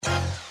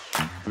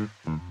Hey,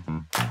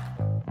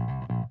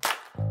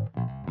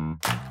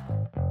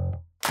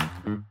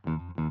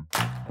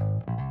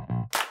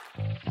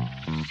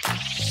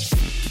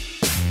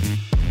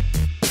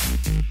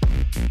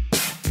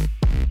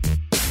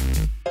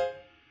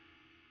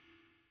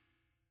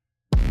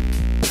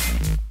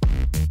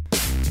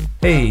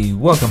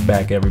 welcome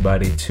back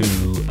everybody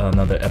to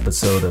another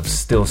episode of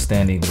Still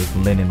Standing with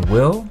Lynn and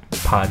Will,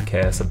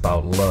 podcast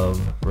about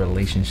love,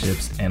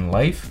 relationships, and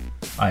life.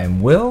 I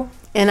am Will.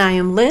 And I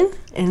am Lynn,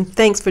 and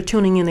thanks for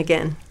tuning in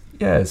again.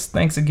 Yes,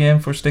 thanks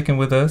again for sticking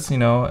with us. You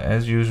know,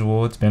 as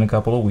usual, it's been a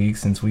couple of weeks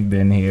since we've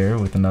been here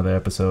with another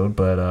episode,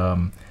 but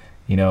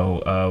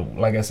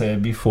like I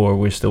said before,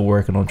 we're still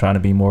working on trying to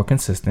be more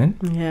consistent.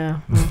 Yeah,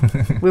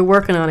 we're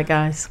working on it,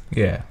 guys.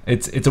 Yeah,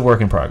 it's a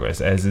work in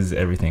progress, as is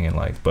everything in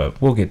life, but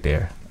we'll get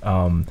there.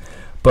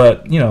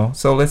 But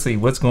so let's see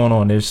what's going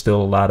on. There's still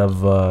a lot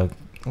of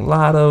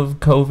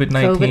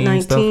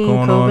COVID-19 stuff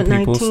going on.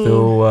 People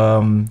still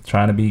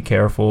trying to be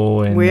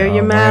careful and wear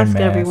your mask,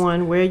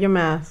 everyone. Wear your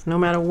mask, no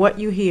matter what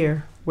you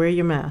hear. Wear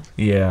your mask.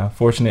 Yeah,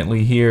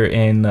 fortunately here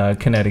in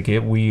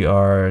Connecticut, we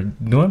are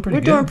doing pretty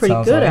good. We're doing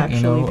pretty good,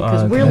 actually,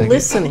 because we're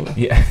listening.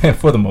 Yeah,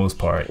 for the most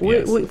part.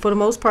 Yes. For the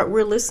most part,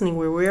 we're listening.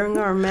 We're wearing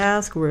our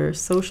mask. We're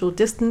social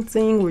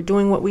distancing. We're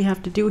doing what we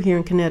have to do here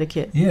in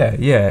Connecticut.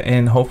 Yeah,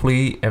 and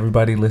hopefully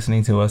everybody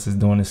listening to us is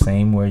doing the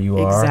same where you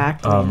are.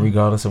 Exactly.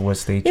 Regardless of what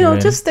state you're in.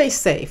 Just stay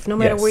safe, no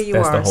matter where you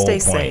are. That's the whole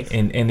stay point.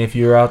 safe. And if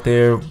you're out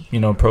there,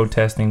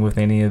 protesting with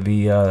any of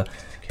the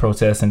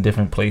protests in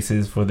different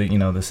places for the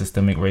the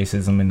systemic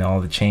racism and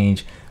all the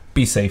change,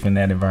 be safe in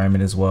that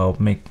environment as well.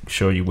 Make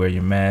sure you wear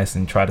your mask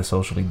and try to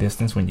socially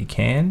distance when you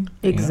can.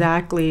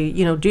 Exactly.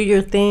 Do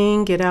your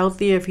thing, get out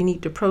there if you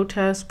need to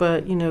protest,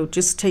 but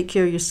just take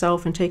care of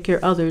yourself and take care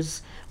of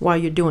others while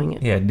you're doing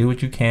it. Yeah, do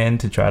what you can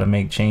to try to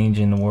make change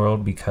in the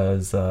world,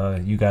 because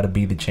you got to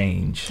be the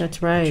change.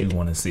 That's right. That you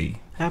want to see.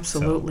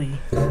 Absolutely.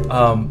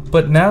 So,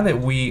 but now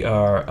that we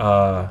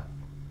are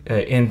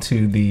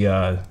into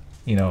the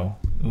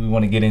we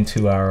want to get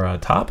into our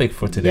topic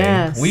for today.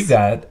 Yes. We've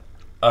got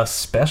a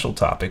special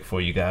topic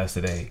for you guys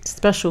today.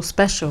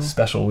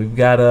 Special. We've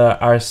got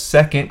our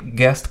second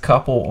guest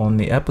couple on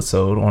the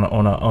episode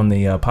on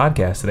the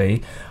podcast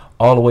today,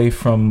 all the way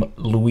from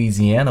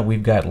Louisiana.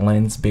 We've got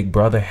Lynn's big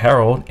brother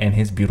Harold and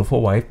his beautiful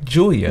wife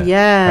Julia.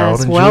 Yes,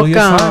 Harold and welcome.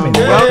 Julia Simon.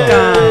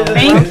 Welcome.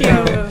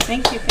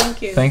 Thank you.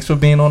 Thanks for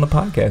being on the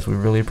podcast. We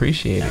really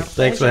appreciate it.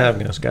 Thanks for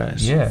having us,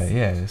 guys.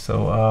 Yeah.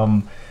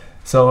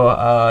 So,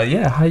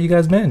 how you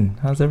guys been?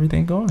 How's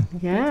everything going?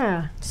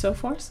 Yeah. So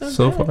far, so good.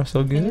 So far,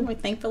 so good. And we're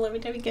thankful every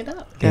day we get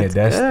up.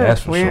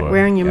 That's for sure.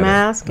 Wearing your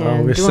mask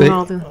and doing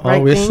all the right things.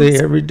 Always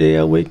say every day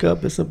I wake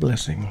up, it's a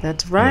blessing.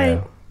 That's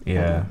right.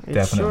 Yeah, it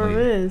definitely. Sure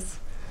is.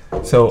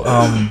 So,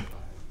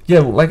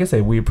 like I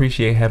said, we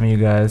appreciate having you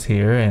guys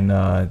here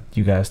and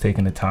you guys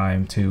taking the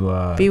time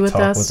to be with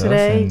talk us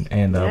today. Us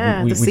and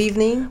this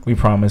evening. We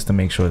promise to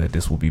make sure that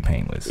this will be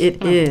painless.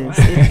 It is.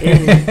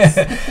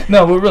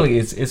 No, but really,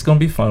 it's going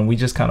to be fun. We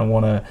just kind of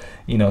want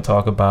to,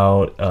 talk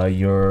about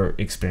your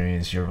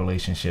experience, your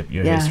relationship,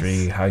 your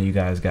history, how you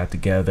guys got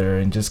together,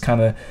 and just kind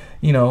of,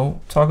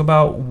 talk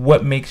about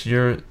what makes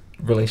your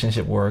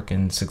relationship work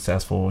and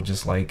successful,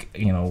 just like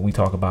we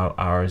talk about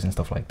ours and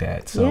stuff like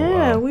that.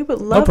 So we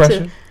would love no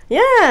pressure. to.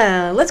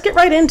 Yeah, let's get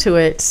right into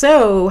it.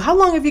 So, how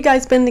long have you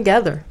guys been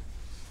together?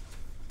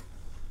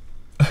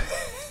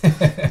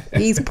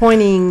 He's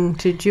pointing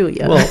to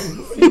Julia. Well,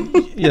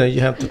 you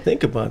have to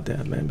think about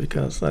that, man,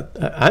 because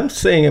I'm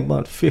saying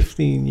about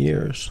 15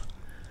 years,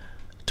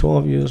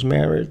 12 years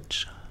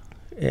marriage,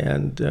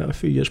 and a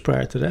few years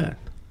prior to that.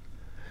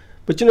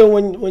 But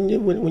when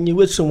you're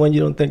with someone,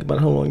 you don't think about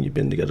how long you've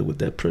been together with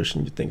that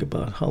person. You think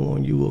about how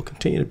long you will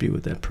continue to be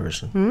with that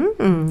person.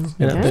 And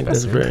I think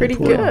that's very pretty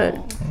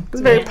important. Good.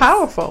 It's very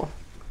powerful.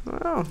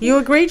 Wow. You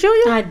agree,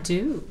 Julia? I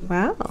do.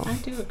 Wow. I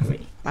do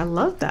agree. I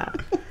love that.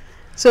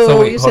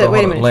 So you said,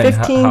 wait a minute, Lynn,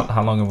 15?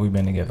 How long have we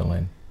been together,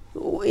 Lynn?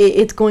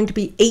 It's going to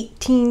be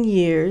 18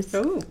 years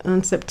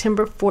on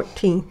September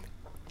 14th.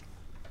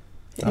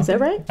 Is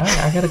that right?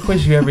 I got to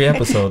quiz you every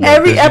episode.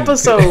 Every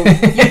episode,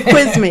 you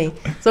quiz me.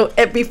 So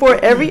before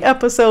every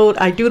episode,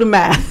 I do the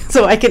math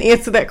so I can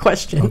answer that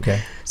question.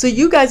 Okay. So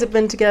you guys have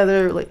been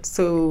together,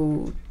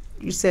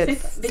 you said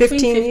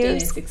 15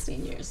 years? And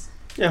 16 years.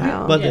 Yeah,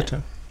 wow. about that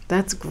time.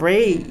 That's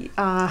great.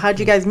 How'd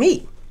you guys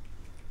meet?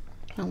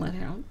 I'll let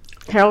Harold.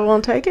 Harold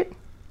won't take it?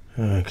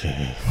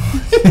 Okay.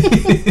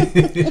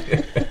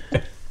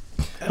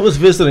 I was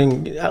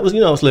visiting. I was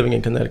living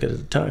in Connecticut at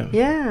the time.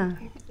 Yeah.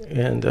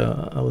 And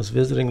I was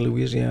visiting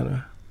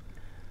Louisiana,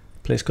 a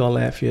place called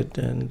Lafayette,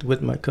 and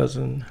with my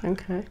cousin.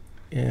 Okay.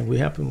 And we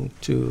happened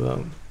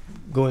to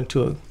go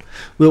into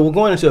we were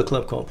going into a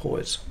club called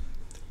Poets.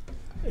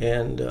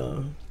 And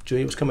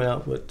Julia was coming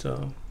out with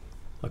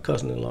my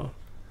cousin-in-law.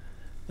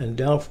 And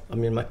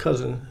my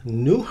cousin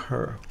knew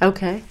her.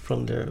 Okay.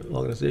 From their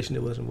organization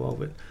they was involved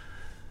with.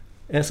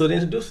 And so they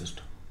introduced us.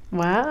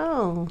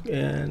 Wow.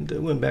 And we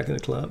went back in the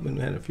club and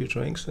had a few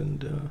drinks,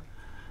 and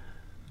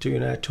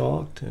Julia and I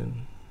talked,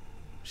 and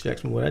she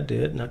asked me what I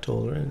did, and I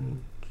told her,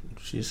 and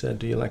she said,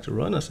 "Do you like to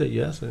run?" I said,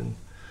 "Yes." And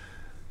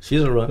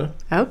she's a runner.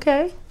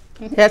 Okay.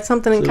 That's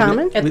something in So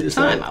common? At the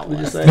time, I we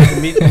was. decided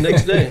to meet the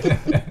next day.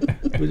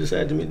 We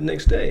decided to meet the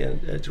next day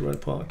at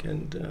Girard Park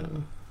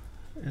and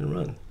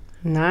run.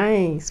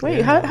 Nice. Wait,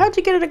 Yeah. how'd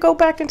you get her to go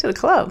back into the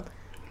club?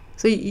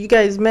 So you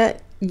guys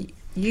met,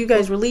 you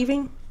guys were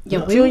leaving?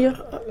 Yeah,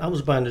 Julia? I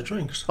was buying the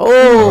drinks.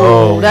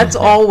 Oh, that's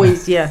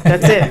always,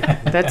 that's it.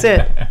 That's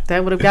it.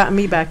 That would have gotten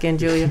me back in,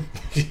 Julia.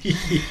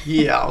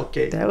 Yeah,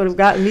 okay. That would have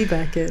gotten me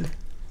back in.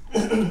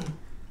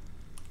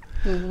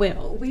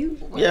 Well, we.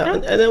 Yeah,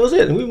 and that was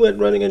it. And we went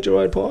running in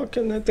Girard Park,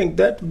 and I think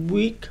that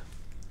week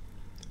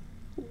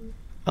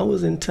I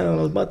was in town.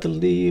 I was about to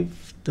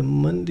leave the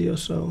Monday or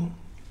so,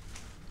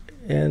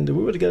 and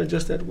we were together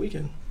just that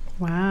weekend.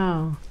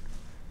 Wow.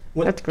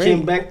 That's great.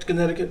 Came back to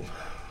Connecticut,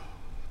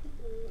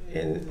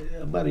 and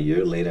about a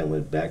year later, I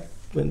went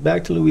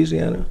back to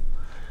Louisiana,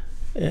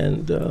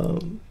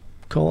 and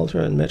called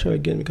her and met her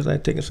again because I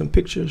had taken some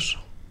pictures,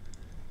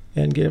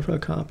 and gave her a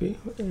copy,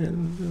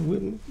 and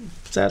we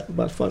sat for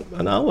about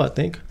an hour, I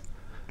think,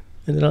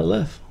 and then I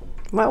left.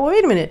 Well,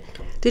 wait a minute.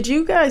 Did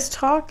you guys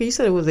talk? You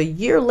said it was a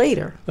year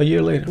later. A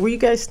year later. Were you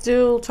guys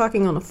still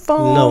talking on the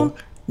phone?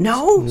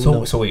 No.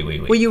 So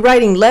wait. Were you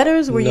writing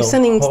letters? Were you No.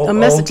 sending Oh, a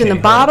message in okay,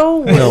 a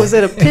bottle? No. Was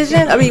it a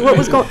pigeon? I mean, what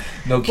was going?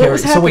 No, What Carrie.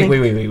 was So wait.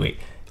 happening?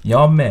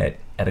 Y'all met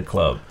at a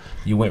club.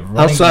 You went running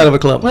Outside of a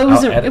club. Well, it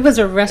was Out at it was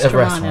a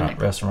restaurant.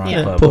 restaurant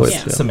Yeah. club. Poets,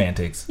 With yeah.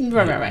 Semantics.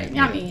 Right.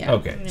 I mean, yeah.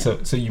 Okay, Yeah.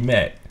 so you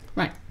met.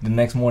 Right. The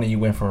next morning you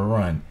went for a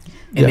run,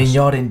 and then Yes.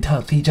 y'all didn't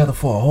talk to each other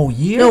for a whole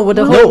year. No, well,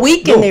 the No, whole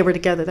weekend no. they were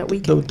together. That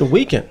weekend. The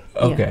weekend.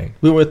 Okay.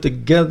 We were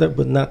together,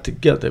 but not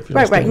together. If you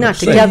Right, understand what not I'm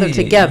saying. together, You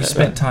together.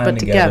 spent time but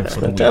together together. for the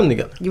Spent week. time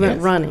together. You went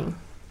Yes. running.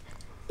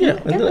 Yeah,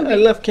 and then I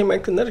left, came back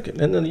to Connecticut,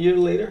 and then a year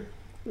later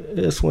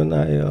is when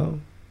I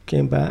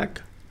came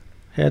back,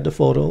 had the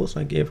photos.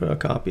 I gave her a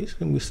copies,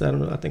 and we sat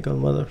on, I think, on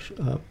mother's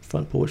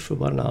front porch for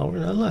about an hour,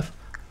 and I left.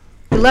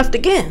 You left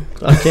again.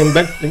 I came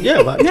back.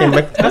 I came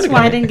back. To That's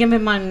why I Connecticut. didn't give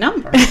him my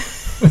number.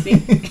 See?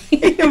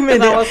 Wait a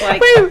minute. I was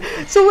like,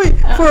 Wait,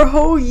 for a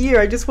whole year,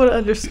 I just want to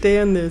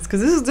understand this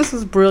because this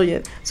is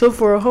brilliant. So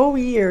for a whole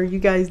year, you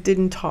guys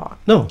didn't talk.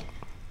 No,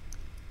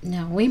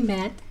 no, we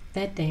met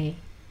that day,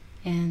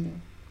 and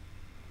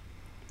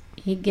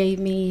he gave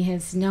me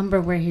his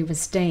number where he was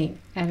staying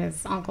at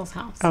his uncle's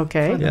house.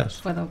 Okay. Yes.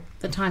 For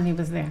the time he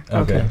was there.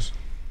 Okay. Yes.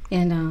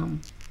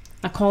 And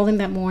I called him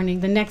that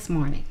morning, the next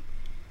morning,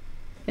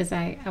 as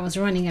I was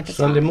running at the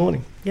Sunday time.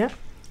 morning.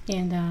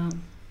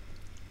 And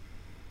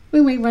we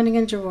went running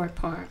in Girard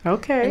Park.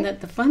 Okay. And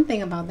the fun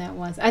thing about that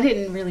was I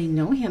didn't really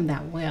know him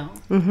that well.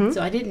 Mm-hmm.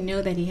 So I didn't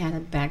know that he had a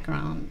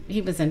background.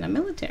 He was in the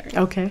military.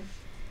 Okay.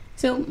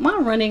 So my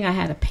running, I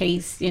had a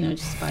pace,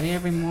 just about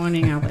every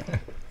morning I would,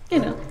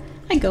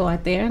 I go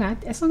out there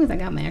and as long as I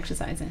got my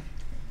exercise in,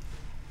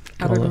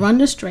 I would run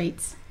the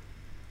straights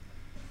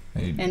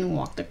and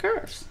walk the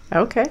curves.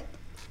 Okay.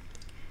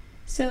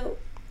 So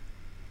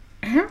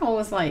Harold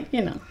was like,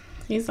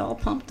 he's all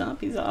pumped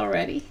up. He's all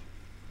ready.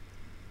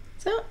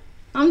 So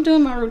I'm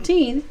doing my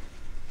routine.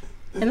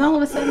 And all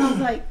of a sudden I was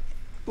like,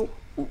 What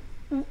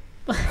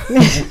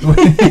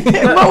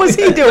was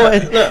he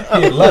doing?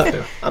 He left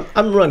her.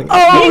 I'm running.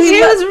 Oh, he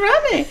he was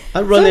running.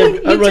 I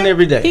run. I run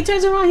every day. He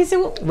turns around. He said,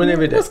 Run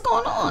every day. what's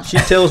going on? She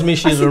tells me I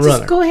she's said, a just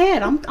runner. go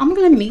ahead. I'm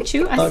going to meet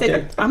you. I Okay.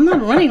 said, I'm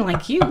not running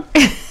like you.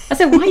 I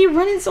said, why are you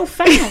running so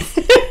fast?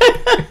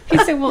 He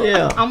said, well,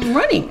 Yeah. I'm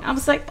running. I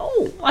was like,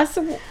 oh. I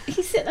said, well,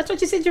 he said, I thought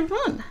you said you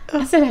run.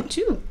 I said, I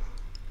do.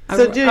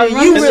 So, I Julia,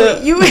 run you the-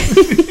 really,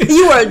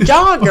 you were a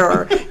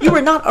jogger. You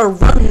were not a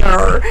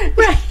runner.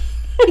 Right.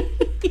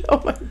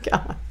 Oh my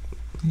God.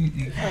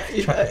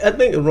 I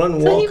think a run,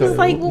 So he walk, was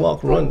like, well,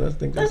 walk, run. I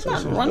think that's what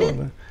not she was running. doing,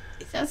 man.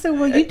 I said,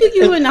 well, you do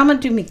you and I'm going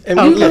to do me. And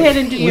You we- go ahead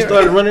and do we your.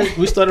 started running.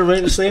 We started running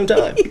at the same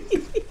time.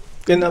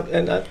 And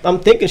I'm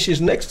thinking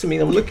she's next to me.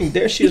 I'm looking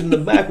there. She's in the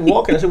back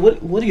walking. I said,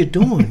 "What are you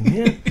doing,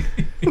 man?"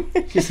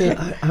 She said,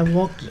 I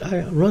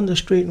run the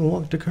street and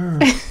walk the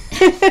curve."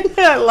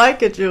 I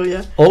like it,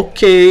 Julia.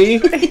 Okay.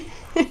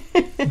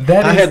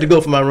 That I is- had to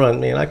go for my run,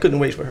 man. I couldn't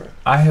wait for her.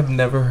 I have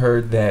never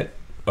heard that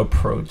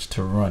approach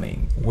to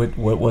running. What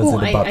was Well,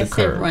 it about I the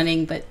curve? said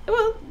running, but,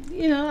 well,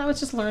 I was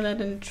just learning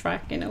in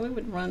track. We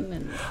would run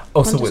and.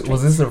 Oh, so run the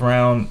was this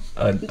around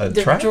a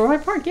the track?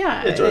 Girard Park,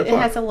 yeah. Yeah, Girard it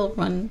Park. has a little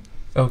run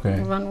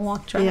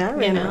walk track. Yeah, I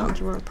ran around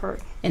Girard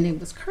Park. And it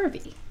was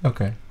curvy,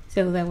 Okay.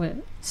 so that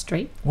went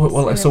straight.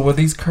 So were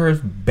these curves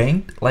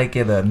banked like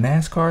at a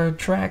NASCAR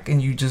track,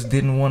 and you just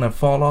didn't want to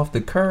fall off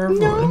the curve?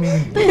 No, it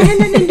had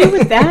nothing to do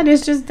with that.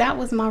 It's just that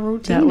was my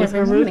routine. That was every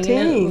her morning. And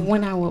then routine.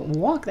 when I would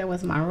walk, that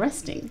was my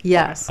resting.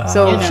 Yes.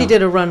 So You she know.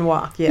 did a run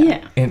walk. Yeah.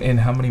 Yeah. And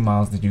how many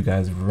miles did you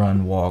guys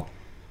run, walk?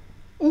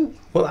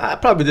 Well, I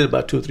probably did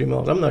about 2 or 3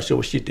 miles. I'm not sure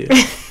what she did.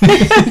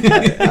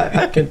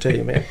 I can't tell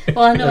you, man.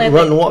 Well, I know That at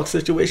run the, and walk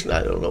situation,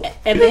 I don't know.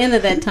 at the end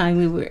of that time,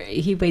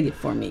 he waited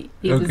for me.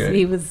 Okay.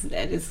 He was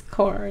at his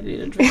car,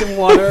 drinking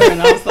water,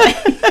 and I was like,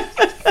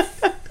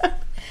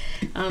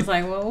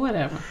 like, well,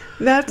 whatever.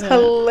 That's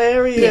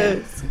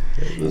hilarious.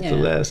 It was the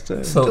last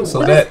time. So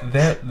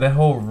that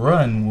whole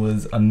run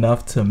was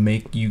enough to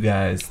make you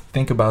guys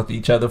think about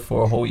each other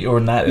for a whole year, or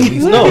not at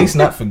least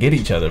not forget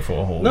each other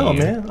for a whole year. No,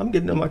 man, I'm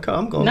getting in my car.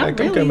 I'm going Not back.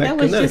 really. I'm That coming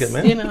back was to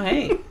Connecticut, just, man.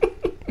 hey.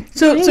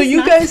 So It's you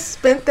not- guys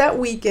spent that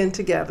weekend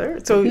together.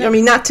 So I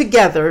mean, not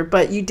together,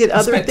 but you did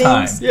other spent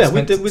things. time. Yeah,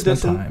 we Spent did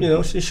some.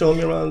 time. She showed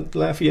me around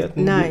Lafayette.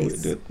 And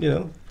Nice. We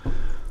did,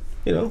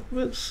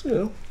 it's,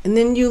 And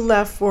then you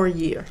left for a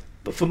year.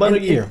 but for about a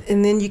year.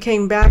 And then you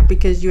came back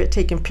because you had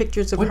taken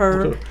pictures of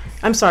her.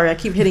 I'm sorry, I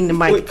keep hitting the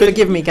mic. Wait, could-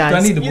 Forgive me, Do I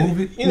guys. need to move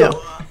it?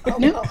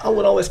 I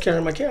would always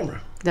carry my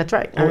camera. That's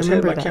right. I I always had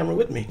remember my that. camera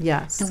with me.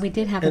 Yes. And we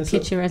did have And a so-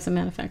 picture, as a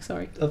matter of fact,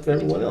 sorry. Of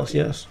everyone else,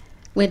 yes.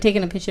 We had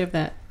taken a picture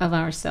of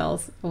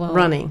ourselves. Well,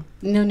 Running.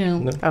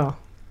 No. Oh.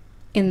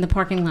 In the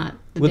parking lot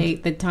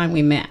With- the time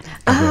we met.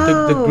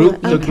 The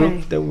group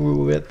okay. that we were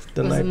with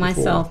the It was night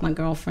myself, before. my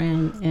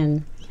girlfriend,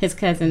 and his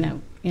cousin that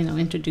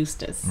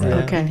introduced us. Right.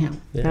 Okay. And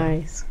him. Yeah.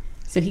 Nice.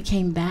 So he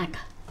came back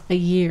a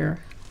year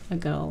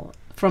ago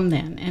from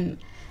then, and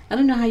I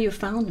don't know how you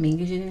found me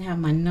because you didn't have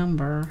my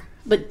number.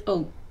 But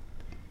you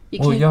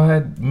Well, came. y'all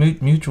had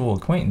mutual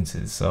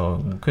acquaintances,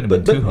 so it couldn't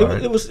have But been too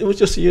hard. it was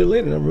just a year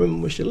later, and I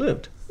remember where she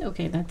lived.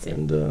 Okay, that's it.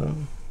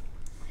 And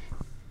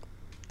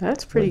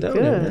That's pretty went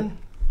down there, good.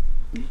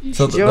 man.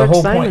 So the George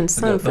whole Simon's point,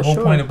 son, the for whole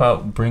sure. point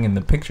about bringing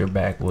the picture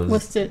back was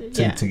What's the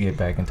to get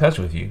back in touch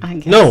with you. I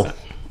guess No, so.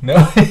 No,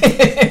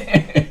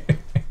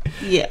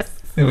 Yes.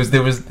 that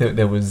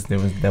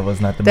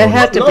was not the That motive.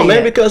 had to no, be man,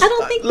 it. because I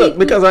don't think look, we-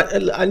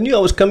 because I knew I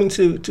was coming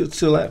to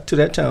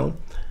that town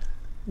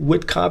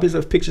with copies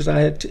of pictures I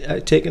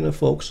had taken of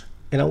folks,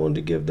 and I wanted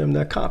to give them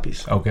their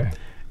copies. Okay.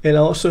 And I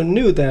also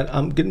knew that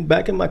I'm getting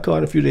back in my car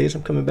in a few days.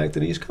 I'm coming back to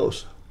the East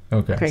Coast.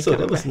 Okay. Great. So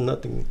that was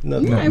nothing. No,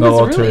 No it was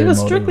ulterior really, it was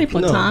motive. strictly No.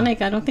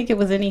 platonic. I don't think it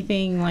was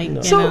anything like,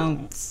 No.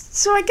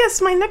 So I guess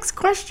my next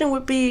question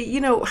would be,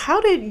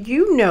 how did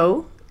you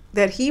know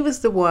that he was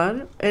the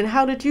one, and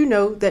how did you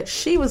know that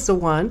she was the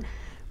one?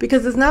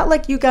 Because it's not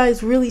like you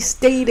guys really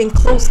stayed in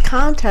close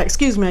contact.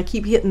 Excuse me, I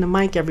keep hitting the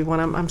mic, everyone.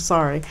 I'm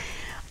sorry.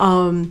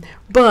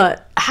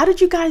 But how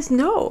did you guys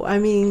know? I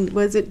mean,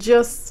 was it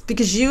just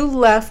because you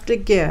left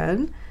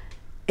again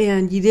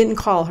and you didn't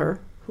call her?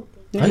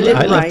 You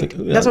didn't left write.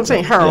 That's what I'm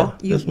saying, Harold.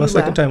 Yeah, that's my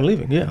second left. time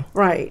leaving. Yeah.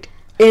 Right.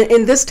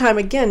 And this time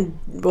again,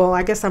 well,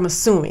 I guess I'm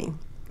assuming.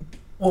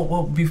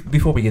 Well,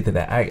 before we get to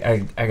that,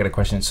 I got a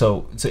question.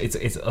 So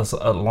it's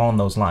along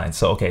those lines.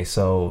 So okay,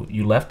 so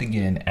you left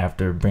again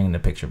after bringing the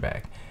picture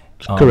back.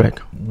 Correct.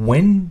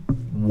 When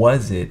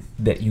was it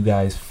that you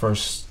guys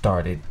first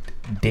started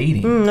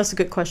dating? That's a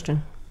good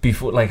question.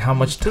 Before, like, how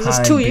much time? This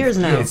is 2 years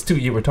now. Yeah, it's 2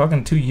 years. We're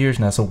talking 2 years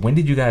now. So when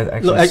did you guys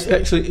No, actually?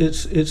 actually,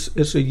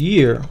 it's a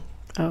year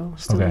Oh,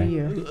 still Okay. a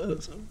year.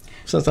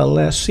 since I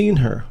last seen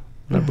her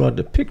when I brought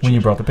the picture. When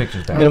you brought the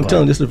pictures back? And I'm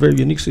telling you, this is a very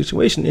unique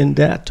situation in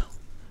that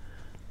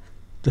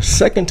the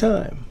second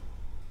time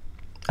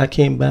I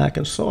came back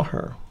and saw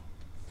her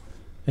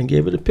and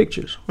gave her the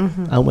pictures,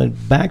 I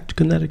went back to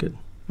Connecticut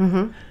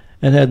and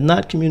had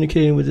not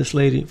communicated with this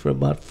lady for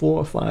about 4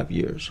 or 5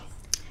 years.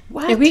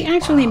 What? Yeah, we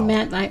actually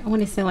met, I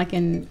want to say,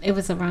 it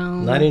was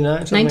around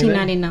 99, something like that?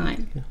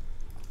 1999.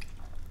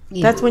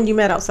 Yeah. That's when you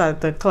met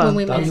outside the club When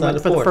we met. Outside the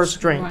for the porch. first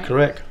drink. Right.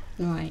 Correct.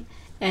 Right.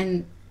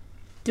 And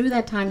through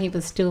that time, he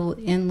was still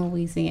in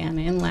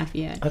Louisiana, in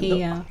Lafayette.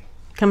 He,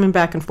 Coming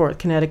back and forth,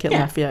 Connecticut,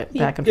 Yeah. Lafayette, he-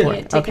 back and he forth.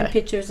 had taken Okay.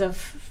 pictures of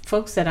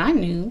folks that I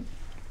knew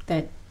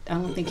that I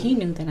don't think he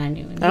knew that I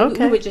knew. And we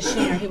Okay. were just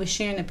sharing. He was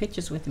sharing the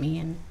pictures with me,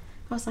 and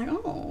I was like,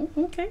 oh,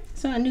 okay.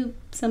 So I knew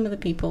some of the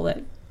people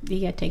that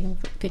he had taken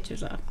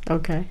pictures of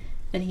Okay.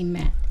 that he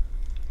met.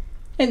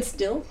 And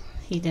still,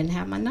 he didn't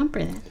have my number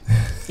then.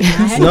 I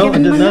had No, I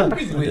given did him my not. number.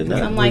 I did So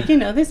not. I'm like,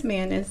 this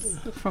man is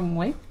from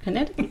where?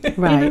 Connecticut.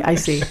 Right. I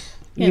see.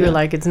 You You were know.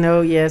 like, it's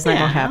no, it's not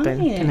going to happen. I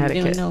ain't doing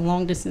Connecticut. no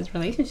long distance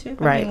relationship.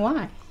 Right. I mean,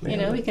 why?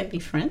 We can be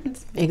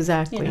friends.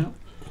 Exactly. You know.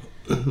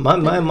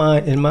 My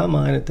mind, in my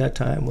mind at that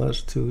time,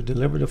 was to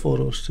deliver the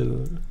photos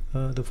to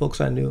the folks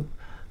I knew,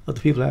 of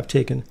the people I've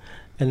taken,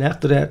 and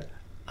after that,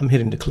 I'm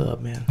hitting the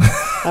club, man.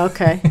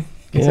 Okay.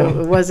 Yeah. So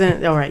it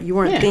wasn't, all right, you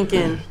weren't Yeah.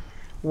 thinking,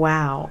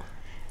 wow.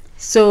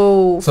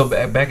 So, So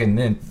back in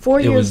then, 4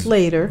 it years was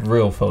later.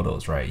 real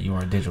photos, right? You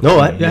weren't digital. No,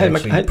 I You had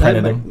actually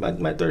printed them.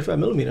 my 35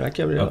 millimeter. I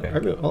carried it out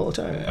Okay. all the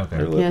time. Okay.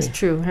 Everywhere Yes, with me.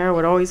 true. Harold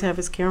would always have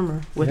his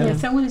camera with Yeah. him.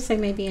 Yes, I want to say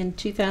maybe in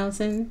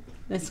 2000.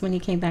 That's when he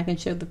came back and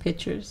showed the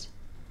pictures.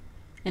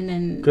 And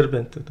then Could have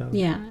been 2000.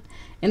 yeah,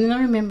 and then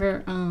I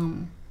remember.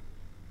 I'm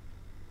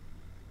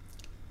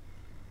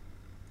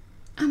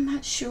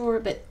not sure,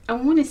 but I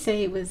want to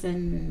say it was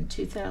in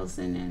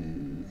 2000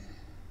 and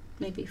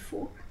maybe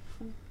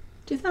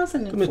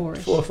 2004.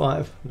 4 or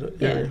 5 the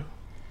Yeah. area.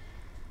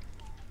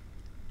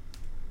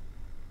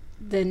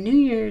 The New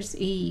Year's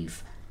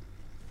Eve,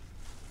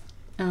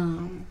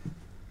 I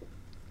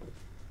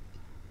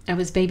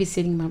was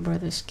babysitting my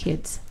brother's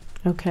kids,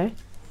 Okay.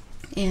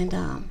 and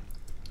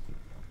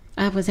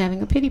I was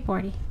having a pity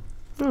party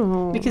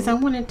Oh. because I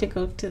wanted to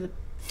go to the.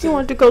 You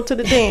wanted to go to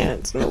the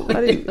dance. No,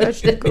 I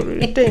should go to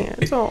the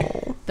dance.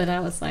 Oh. But I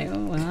was like,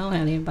 oh, well, I don't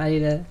have anybody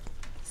to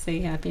say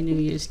Happy New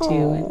Year's to.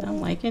 And I'm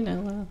like,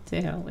 well,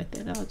 to hell with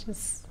it. I'll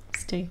just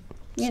stay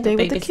with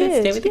the kids.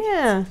 Stay with the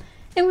kids.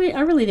 And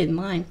I really didn't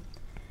mind.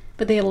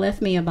 But they had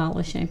left me a bottle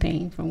of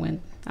champagne for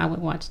when I would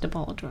watch the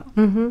ball drop.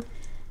 Mm-hmm.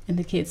 And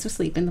the kids were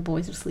sleeping, the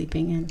boys were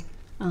sleeping,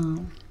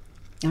 and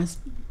I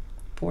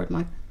poured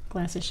my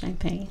glass of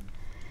champagne.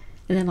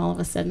 And then all of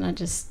a sudden, I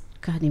just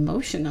got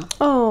emotional.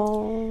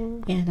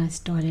 Oh. And I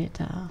started,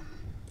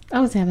 I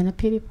was having a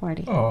pity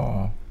party.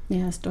 Oh.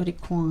 Yeah, I started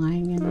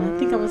crying, and I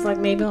think I was like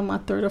maybe on my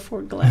third or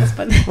fourth glass.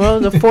 But well,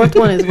 the fourth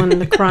one is when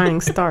the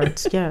crying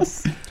starts,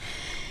 yes.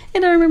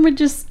 And I remember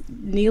just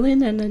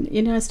kneeling, and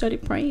then, I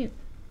started praying.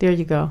 There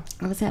you go.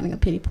 I was having a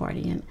pity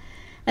party, and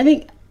I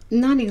think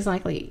not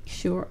exactly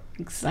sure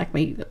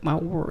exactly my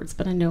words,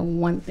 but I know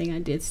one thing I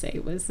did say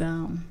was,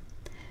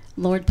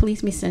 Lord,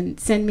 please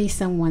send me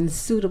someone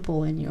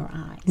suitable in your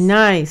eyes.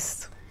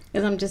 Nice.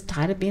 Because I'm just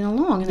tired of being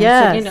alone. And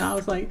Yes. I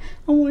was like,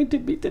 I wanted to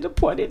be to the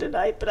party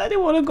tonight, but I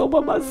didn't want to go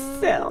by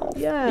myself.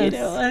 Yes.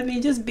 I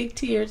mean, just big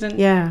tears. And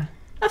Yeah.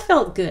 I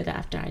felt good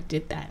after I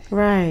did that.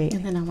 Right.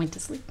 And then I went to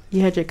sleep.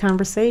 You had your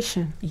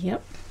conversation.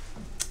 Yep.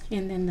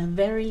 And then the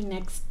very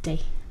next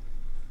day,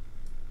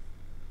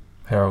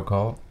 Harold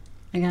called.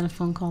 I got a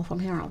phone call from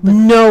Harold.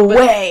 No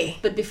way.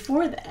 But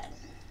before that,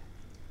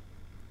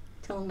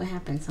 tell him what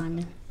happened,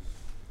 Simon.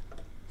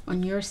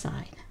 On your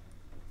side.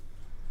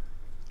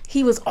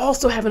 He was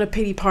also having a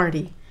pity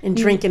party and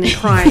drinking and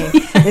crying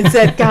and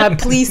said, God,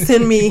 please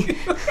send me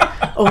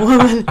a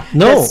woman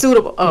that's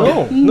suitable.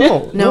 Oh.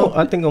 No.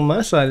 I think on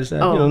my side is that,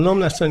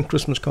 normally I send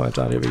Christmas cards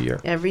out every year.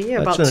 Every year,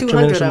 I about send 200 a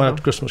tremendous of amount them.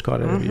 of Christmas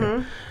card every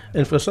year.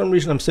 And for some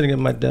reason, I'm sitting at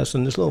my desk,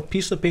 and this little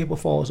piece of paper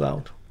falls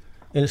out.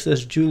 And it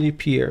says Julie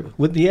Pierre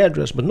with the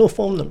address, but no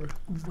phone number.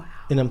 Wow.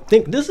 And I'm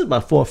thinking, this is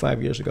about 4 or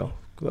 5 years ago.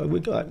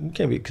 We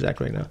can't be exact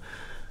right now.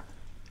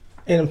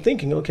 And I'm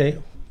thinking, okay,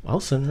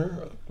 I'll send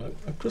her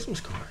a Christmas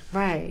card.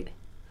 Right.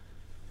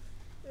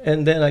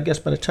 And then I guess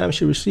by the time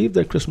she received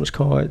that Christmas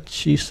card,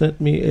 she sent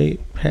me a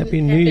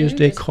Happy New Year's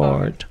Day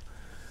card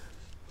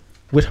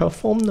with her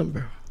phone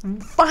number.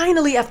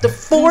 Finally, after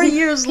 4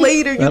 years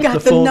later, you got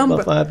After the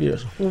number. About 5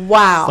 years.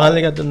 Wow.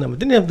 Finally got the number.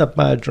 Didn't have to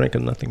buy a drink or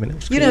nothing. Man, it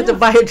was You didn't have to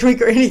buy a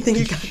drink or anything.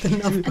 You got the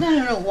number. And I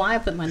don't know why I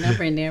put my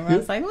number in there. I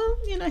was like, well,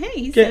 hey,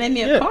 he sent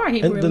me a card.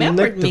 He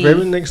remembered me. The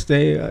very next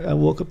day, I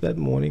woke up that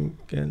morning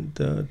and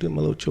did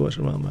my little chores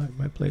around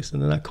my place,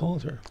 and then I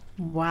called her.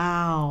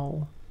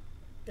 Wow.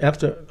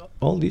 After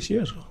all these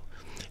years.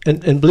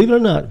 And believe it or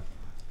not,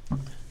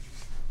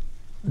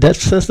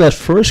 since that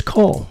first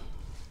call,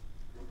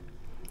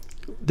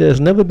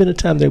 there's never been a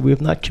time that we have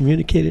not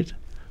communicated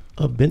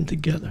or been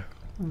together.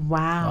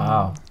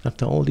 Wow.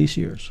 After all these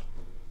years.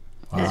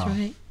 Wow. That's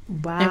right.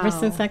 Wow. Ever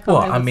since I called.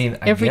 Well, I mean,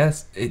 I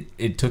guess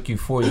it took you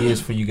 4 years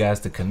for you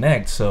guys to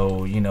connect.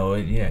 So,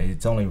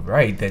 it's only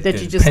right that the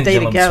you just stay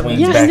pendulum together. swings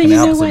Yeah, back and then in the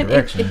you know opposite what?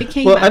 direction. It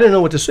became. Well, I didn't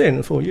know what to say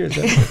in 4 years.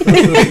 So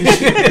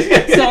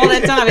all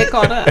that time it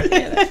caught up.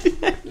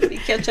 Let me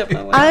catch up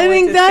on what I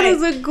think that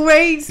is is a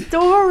great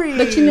story.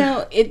 But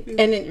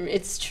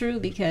it's true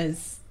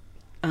because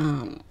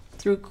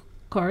through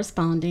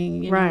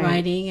corresponding and Right.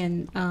 writing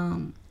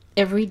and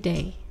every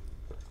day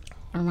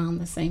around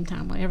the same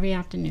time, every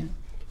afternoon,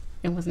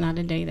 it was not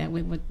a day that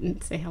we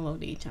wouldn't say hello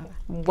to each other.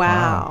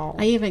 Wow.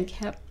 I even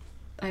kept,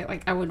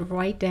 I would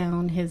write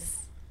down his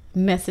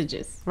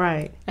messages.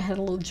 Right. I had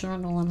a little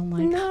journal, and I'm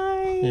like,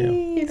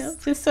 Nice.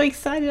 just so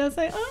excited. I was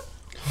like, oh.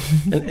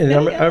 and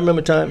I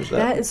remember times.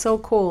 That is so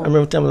cool. I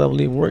remember times I would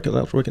leave work because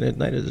I was working at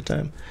night at the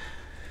time.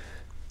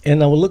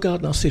 And I would look out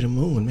and I'll see the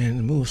moon, man.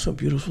 The moon was so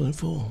beautiful and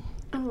full.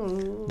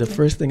 Oh. The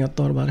first thing I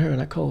thought about her,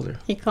 and I called her.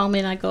 He called me,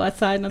 and I go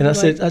outside, and And I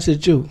said,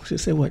 Ju. She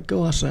said, what?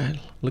 Go outside.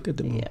 Look at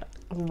the moon. Yeah.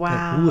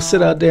 Wow. And we would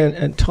sit out there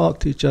and talk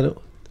to each other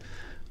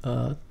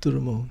through the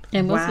moon.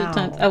 And most of the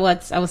time, I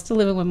was still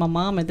living with my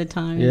mom at the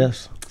time.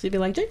 Yes. She'd be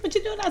like, Jake, what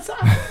you doing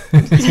outside?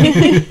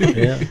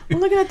 Yeah. We're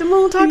looking at the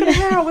moon, talking to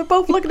Harold. We're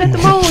both looking at the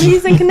moon.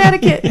 He's in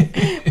Connecticut,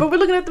 but we're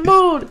looking at the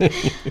moon.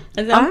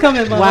 And I'm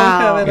coming, Mom.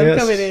 Wow. I'm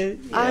coming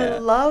in. I Yeah.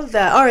 love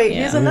that. All right,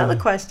 here's Yeah. another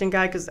question,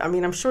 guy, because,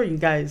 I'm sure you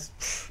guys,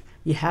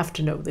 you have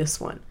to know this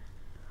one.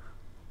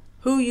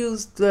 Who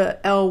used the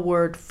L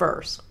word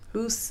first?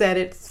 Who said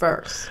it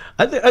first?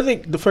 I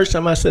think the first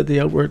time I said the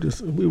L word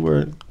is we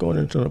were going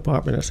into an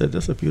apartment. I said,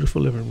 that's a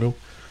beautiful living room.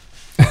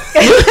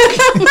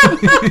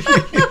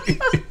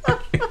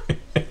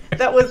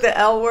 That was the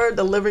L word,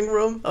 the living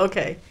room?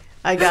 Okay,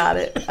 I got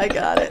it.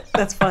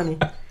 That's funny.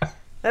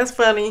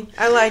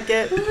 I like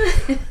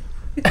it.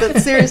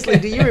 But seriously,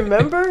 do you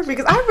remember?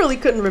 Because I really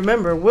couldn't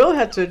remember. Will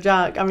had to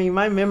jog.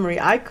 My memory,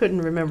 I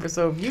couldn't remember.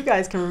 So if you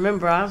guys can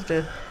remember, I have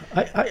to.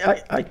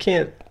 I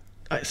can't.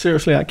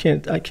 Seriously, I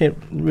can't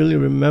really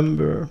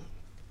remember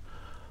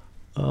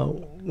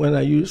when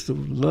I used the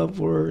love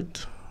word,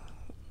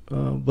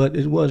 but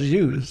it was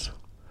used,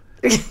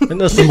 and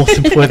that's the most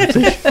important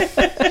thing.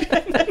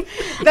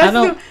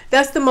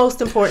 That's the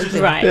most important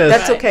thing. Right. Yes.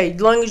 That's okay. As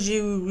long as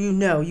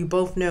you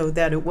both know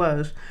that it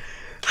was.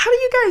 How do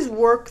you guys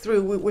work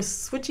through? We're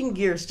switching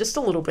gears just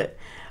a little bit.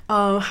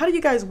 How do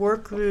you guys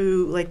work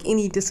through like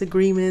any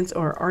disagreements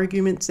or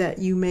arguments that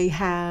you may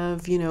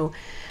have? You know,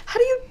 how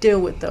do you deal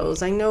with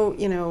those? I know,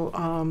 you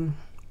know,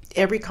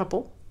 every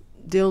couple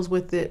deals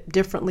with it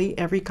differently.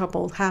 Every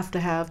couple have to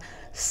have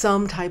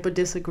some type of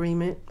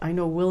disagreement. I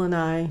know Will and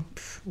I,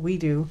 we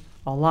do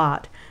a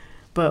lot,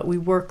 but we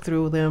work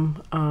through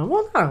them.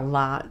 Well, not a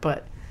lot,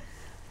 but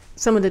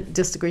some of the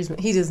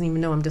disagreement, he doesn't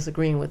even know I'm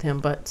disagreeing with him,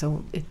 but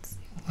so it's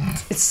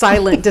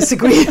silent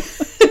disagreement.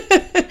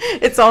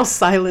 It's all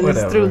silent.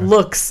 It's through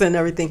looks and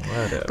everything.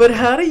 Whatever. But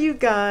how do you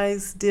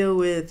guys deal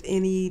with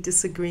any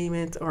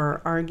disagreements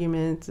or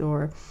arguments,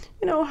 or,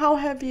 you know, how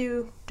have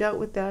you dealt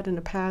with that in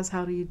the past?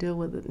 How do you deal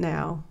with it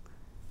now?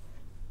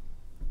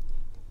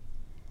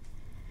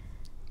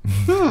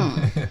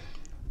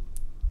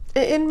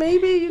 And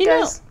maybe you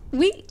guys...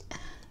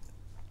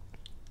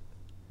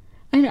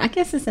 I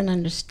guess it's an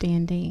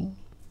understanding,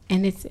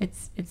 and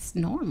it's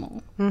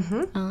normal.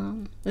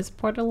 Mm-hmm. It's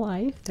part of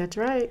life. That's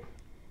right.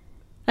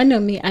 I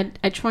know me.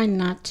 I try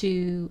not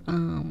to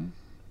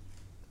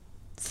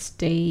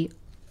stay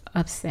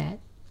upset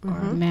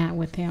or mad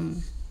with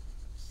him.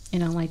 You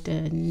know, like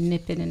to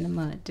nip it in the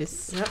mud.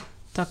 Just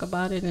talk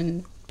about it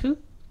and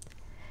poop,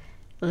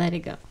 let it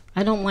go.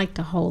 I don't like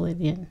to hold it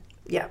in.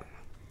 Yeah.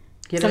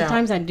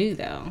 Sometimes I do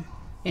though,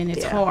 and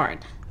it's hard.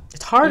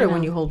 It's harder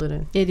when you hold it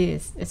in. It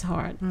is. It's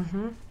hard.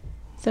 Mm-hmm.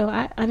 So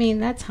I mean,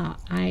 that's how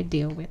I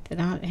deal with it.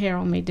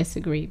 Harold may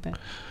disagree, but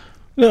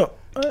no.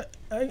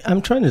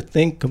 I'm trying to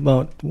think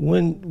about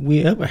when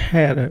we ever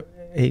had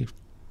a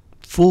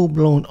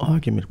full-blown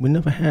argument. We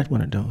never had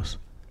one of those.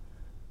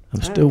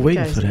 I'm still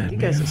waiting for that. You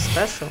guys are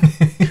special.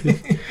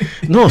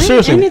 No,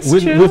 seriously,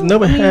 we've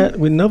never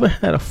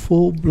had a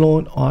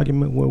full-blown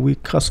argument where we're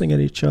cussing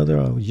at each other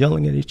or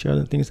yelling at each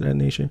other and things of that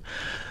nature.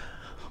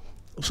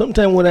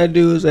 Sometimes what I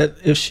do is that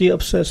if she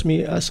upsets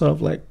me, I sort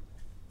of like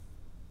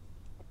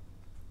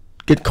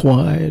get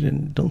quiet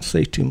and don't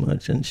say too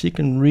much, and she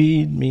can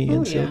read me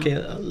and say, "Okay,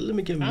 let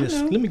me give him this.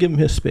 Let me give him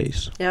his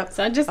space." Yep.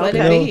 So I just let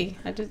it be.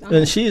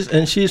 And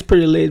she's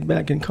pretty laid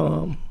back and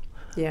calm.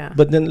 Yeah.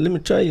 But then let me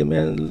tell you,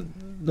 man,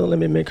 don't let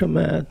me make her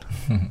mad.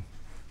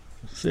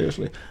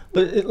 Seriously.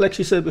 But like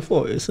she said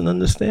before, it's an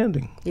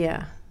understanding.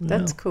 Yeah,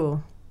 that's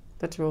cool.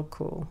 That's real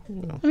cool.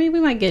 Yeah. I mean,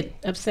 we might get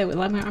upset with.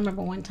 I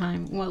remember one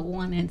time,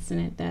 one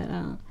incident that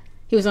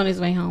he was on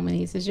his way home and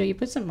he says, "Yo, you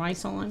put some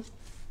rice on."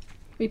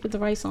 You put the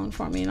rice on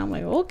for me, and I'm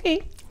like,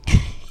 okay.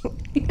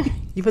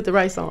 You put the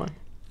rice on.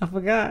 I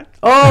forgot.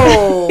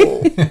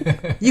 Oh,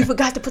 you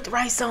forgot to put the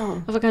rice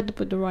on. I forgot to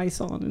put the rice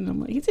on, and I'm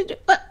like, he said,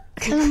 "What?"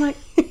 And I'm like,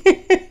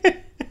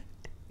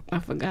 I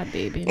forgot,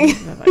 baby. And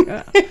I'm like,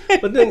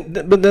 But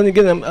then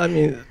again, I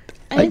mean,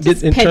 I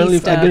get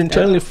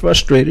internally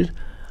frustrated.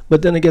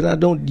 But then again, I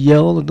don't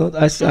yell.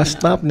 I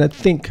stop and I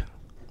think.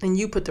 And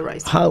you put the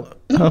rice on.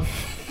 How?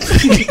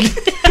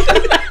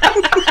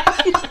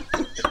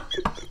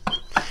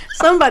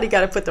 Somebody got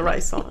to put the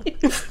rice on.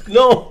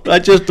 No, I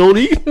just don't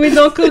eat. We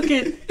don't cook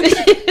it.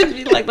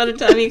 Like by the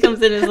time he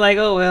comes in, it's like,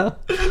 oh well,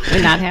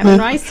 we're not having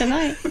rice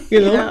tonight.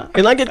 You know,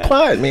 and I get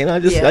quiet, man. I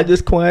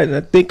just quiet and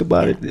I think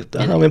about it,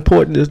 how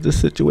important is this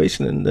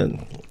situation, and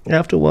then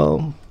after a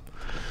while,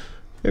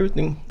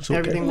 everything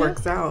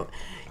works out.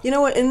 You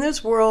know what? In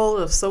this world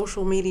of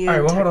social media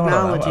and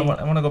technology, hold on.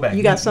 I want to go back.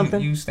 You got something?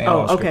 You stand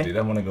on scripted. Okay.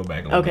 I want to go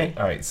back a little bit.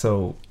 All right.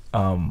 So,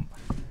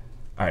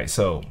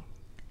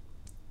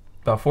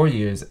 about 4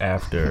 years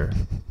after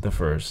the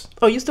first.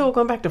 Oh, you still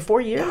going back to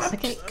 4 years?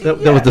 That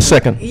was the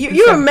second.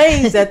 You're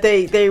amazed that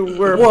they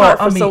were apart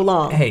for so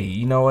long. Hey,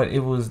 you know what?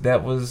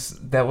 That was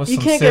some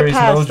serious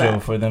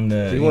mojo for them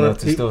to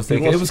still stay.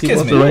 It was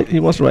kismet. He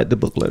wants to write the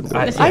booklet.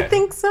 I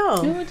think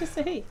so. You would just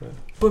say, hey.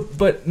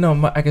 But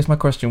no, I guess my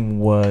question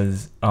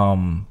was,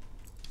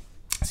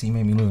 see, you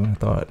made me lose my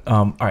thought.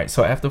 All right,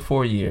 so after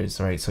 4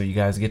 years, right? So you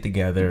guys get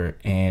together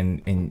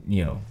and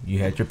you know, you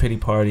had your pity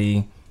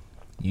party.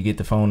 You get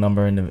the phone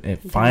number and you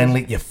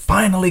finally get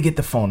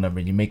the phone number.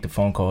 You make the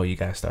phone call. You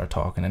guys start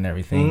talking and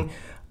everything.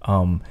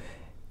 Mm-hmm.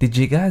 Did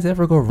you guys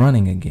ever go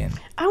running again?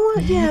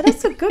 Yeah,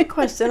 that's a good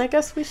question. I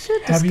guess we should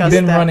discuss Have you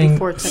been that running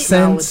before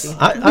technology. Since?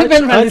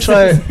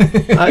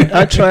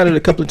 I tried it a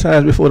couple of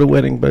times before the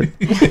wedding, but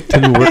it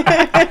didn't work.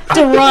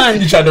 To run.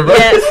 You tried to run?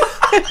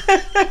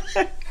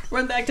 Yes.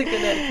 Run back to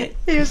Connecticut.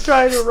 He was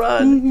trying to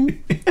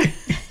run.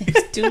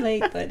 It's too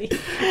late, buddy.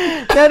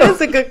 That is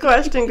a good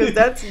question, because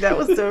that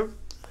was the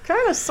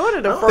kind of sort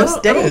of the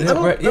first date.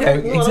 Yeah,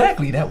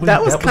 exactly. That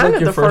was kind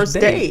like of the first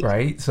date,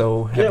 right?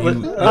 So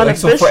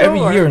so for every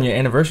year on your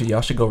anniversary, y'all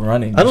should go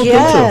running. I don't think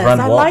so.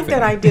 I like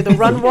that idea. The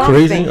run walk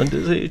Crazy thing. on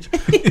this age.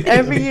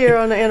 Every year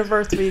on the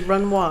anniversary,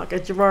 run walk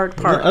at Girard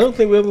Park. I don't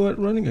think we ever went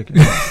running again.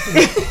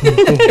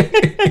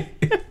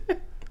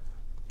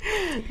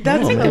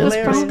 That's it was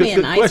hilarious. probably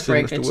an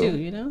icebreaker too,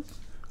 you know.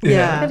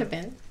 Yeah. Could have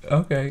been.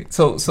 Okay.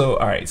 So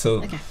all right.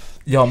 So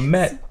y'all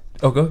met.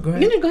 Oh, go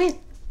ahead. Go ahead.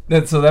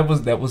 So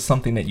that was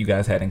something that you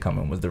guys had in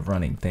common, was the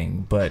running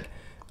thing. But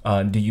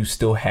do you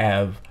still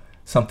have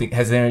something?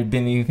 Has there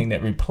been anything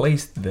that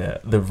replaced the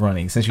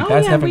running? Since you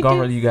guys haven't gone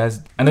running, you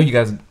guys. I know you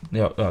guys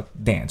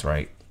dance,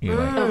 right? You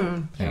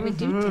like? Yeah, we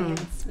do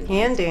dance. We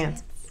Hand like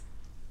dance.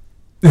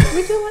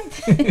 We do like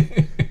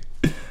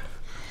that.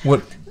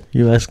 What?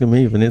 You asking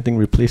me if anything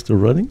replaced the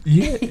running?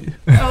 Yeah.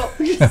 Oh.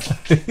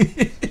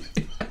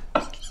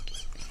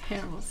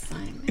 Harold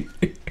Simon.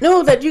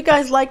 No, that you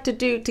guys like to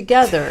do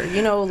together.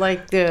 You know,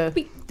 like the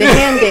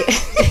hand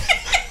dance.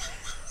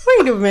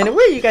 Wait a minute,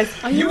 where are you guys?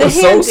 You the were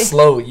so hand-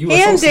 slow. You were so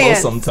hand slow dance.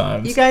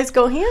 sometimes. You guys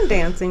go hand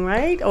dancing,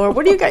 right? Or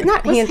what do you guys?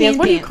 Not What's hand dance. hand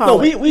What do you dance? call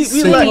No, it? we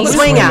Swing like out.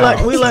 Swing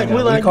out. We like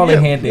We call it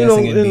hand you know,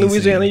 dancing in in DC.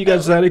 Louisiana, you got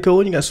Zydeco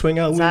and you got swing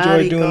out. We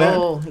enjoy doing that.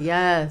 Zydeco,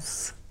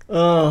 yes.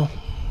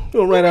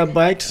 We'll ride our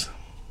bikes.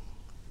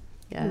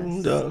 Yes.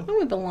 And,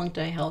 We belong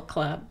to a health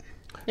club.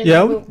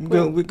 yeah,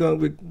 we go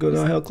to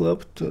our health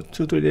club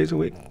 2-3 days a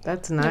week.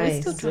 That's We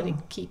nice. still try to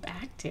keep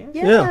active.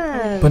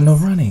 Yes. But no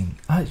running.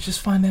 I just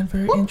find that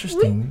very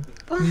interesting.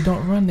 You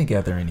don't run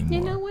together anymore.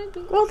 You know what?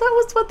 Well, that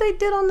was what they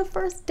did on the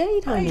first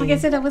date, honey. Like I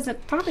said, that was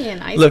probably an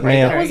icebreaker. Look,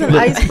 man. That was an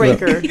Look,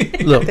 icebreaker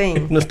Look,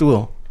 thing. Mr.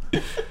 Will,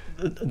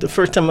 the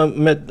first time I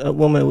met a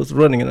woman that was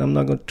running, and I'm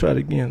not going to try it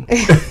again.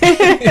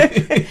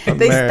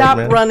 They married, stopped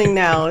man. running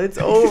now. It's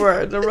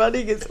over. The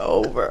running is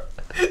over.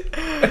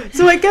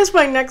 So I guess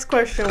my next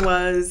question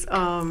was,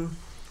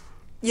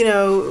 you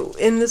know,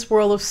 in this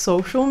world of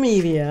social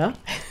media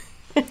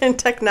and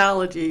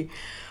technology,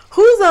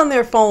 who's on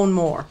their phone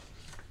more?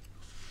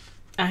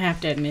 I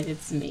have to admit,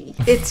 it's me.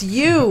 It's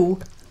you.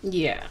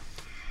 Yeah.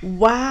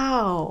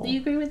 Wow. Do you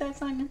agree with that,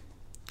 Simon?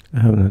 I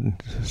have nothing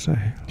to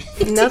say.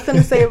 Nothing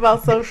to say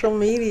about social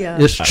media.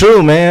 It's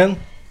true, man.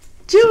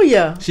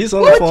 Julia. She's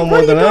on the phone more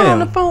what than are you I doing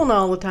on am. the phone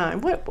all the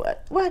time? What?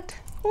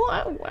 Well,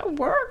 I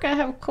work. I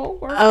have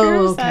coworkers.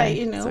 Oh, okay.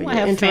 I So I you're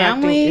have interacting.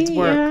 family. It's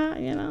work. Yeah,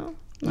 you know.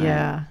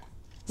 Yeah.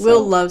 So-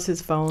 Will loves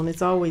his phone.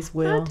 It's always I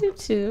Will. do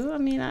too. I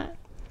mean,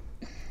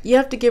 You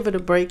have to give it a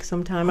break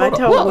sometime. I Hold on.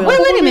 tell well, Will.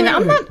 wait a minute.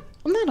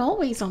 I'm not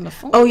always on the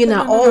phone. Oh, you're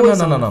not No, always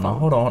no, on no, the no. phone.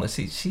 Hold on.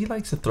 See, she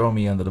likes to throw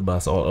me under the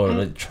bus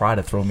or try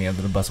to throw me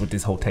under the bus with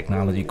this whole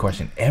technology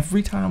question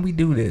every time we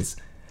do this.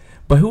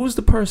 But who's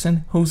the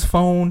person whose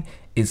phone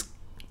is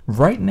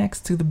right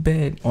next to the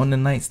bed on the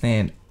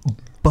nightstand,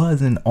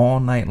 buzzing all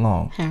night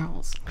long?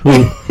 Harold's.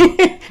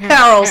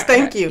 Harold's,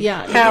 thank you.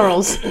 Yeah.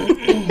 Harold's.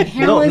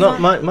 Harold is No,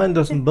 on- mine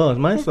doesn't buzz.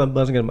 Mine starts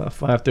buzzing at about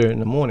 5:30 in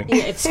the morning.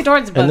 Yeah, it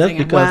starts And that's buzzing.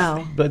 because,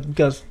 Wow.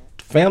 because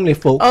family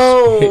folks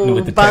Hitting me Oh,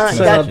 with the but text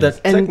send out messages.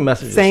 that text and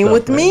message. same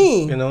with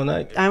me. You know,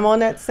 and I'm on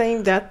that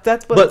same. That's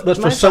what. but my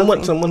for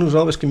someone phone- who's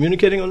always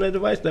communicating on their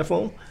device, their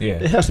phone, it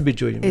Yeah. has to be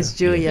Julia. man. It's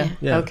Julia.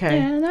 Yeah. Okay.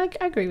 Yeah, and I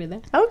agree with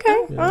that. Okay.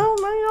 Yeah. Well,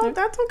 no,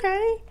 that's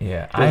okay.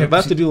 Yeah. If I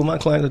have to deal with my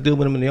clients, I deal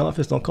with them in the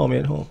office. Don't call me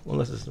at home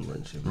unless it's an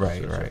emergency.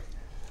 Right, So- right.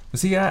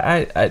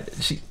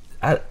 See,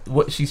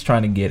 what she's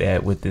trying to get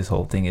at with this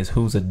whole thing is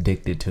who's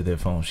addicted to their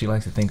phone. She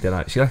likes to think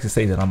that she likes to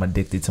say that I'm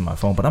addicted to my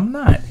phone, but I'm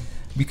not,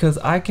 because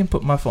I can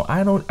put my phone.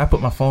 I put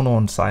my phone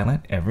on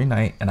silent every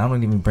night, and I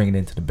don't even bring it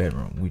into the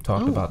bedroom. We've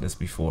talked about this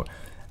before.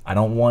 I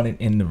don't want it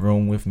in the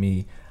room with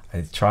me.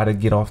 I try to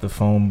get off the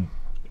phone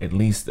at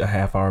least a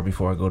half hour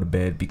before I go to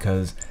bed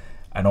because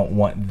I don't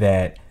want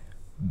that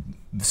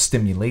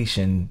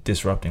stimulation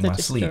disrupting my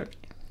sleep.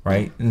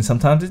 Right, and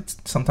sometimes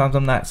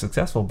I'm not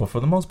successful, but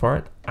for the most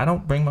part, I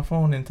don't bring my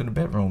phone into the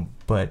bedroom.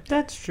 But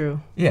That's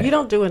true. Yeah. You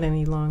don't do it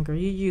any longer.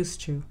 You used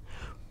to,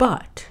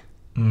 but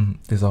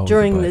there's always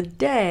during a the but.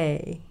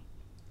 day,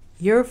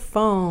 your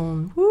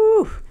phone.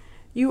 Woo,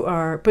 you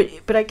are.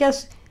 But I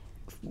guess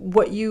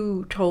what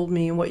you told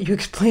me and what you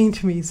explained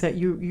to me is that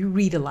you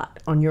read a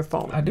lot on your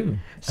phone. I do.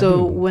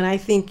 So when I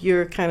think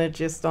you're kind of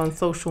just on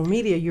social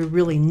media, you're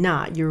really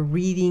not. You're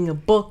reading a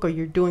book or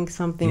you're doing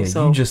something. Yeah,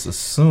 so you just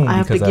assume I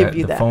have to because give I have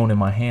you the that. phone in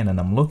my hand and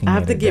I'm looking at it. I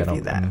have to give that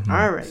you that. Mhm.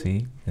 All right.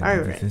 See, All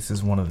right. This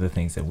is one of the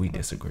things that we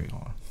disagree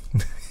on.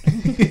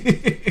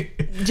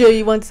 Jill,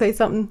 you want to say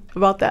something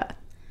about that?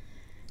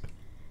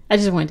 I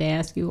just wanted to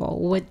ask you all,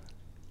 what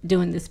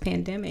during this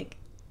pandemic,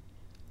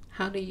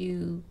 how do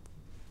you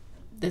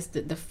does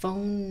the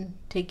phone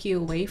take you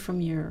away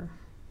from your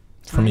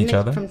From each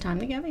other? from time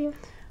together? Yeah.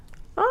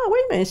 Oh,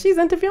 wait a minute. She's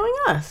interviewing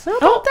us. How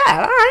about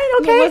that? All right.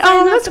 Yeah, Okay. was I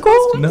not That's supposed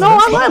cool. to? No, No, I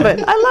that's love fine.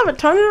 it. I love it.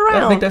 Turn it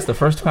around. I think that's the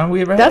first time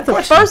we ever had That's a the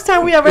question. first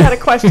time we ever had a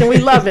question. We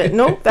love it.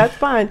 Nope, that's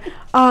fine.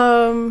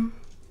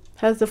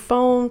 Has the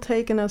phone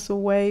taken us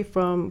away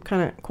from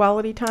kind of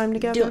quality time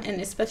together?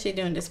 And especially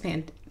during this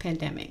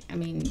pandemic. I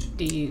mean,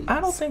 do you? I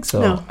don't think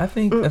so. No. I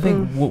think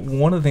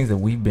one of the things that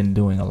we've been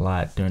doing a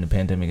lot during the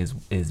pandemic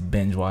is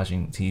binge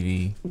watching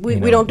TV. We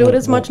You know, don't do it we'll-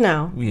 as much we'll-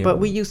 now, yeah, but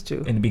we used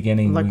to. In the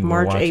beginning, Like we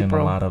March, were watching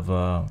April.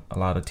 a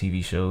lot of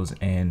TV shows,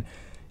 and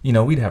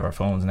we'd have our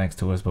phones next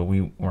to us, but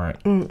we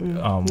weren't.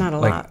 Not a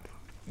like, lot.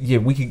 Yeah,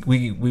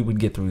 we would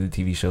get through the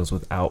TV shows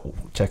without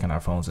checking our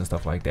phones and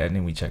stuff like that, and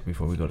then we check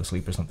before we go to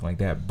sleep or something like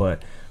that.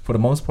 But for the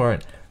most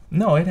part,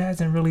 no, it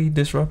hasn't really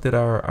disrupted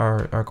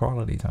our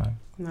quality time.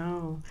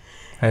 No.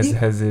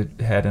 Has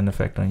it had an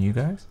effect on you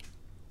guys?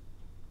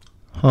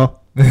 Huh?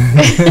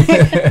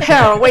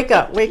 Harold, wake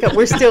up.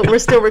 We're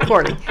still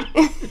recording.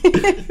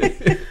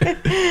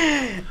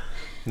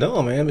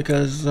 No, man,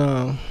 because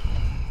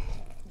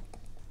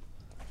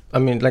I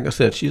mean, like I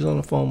said, she's on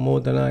the phone more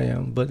than I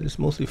am, but it's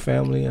mostly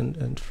family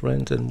and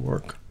friends and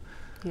work.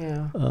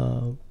 Yeah.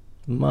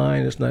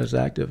 Mine is not as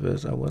active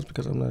as I was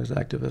because I'm not as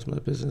active as my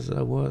business as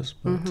I was.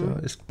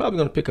 But it's probably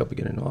going to pick up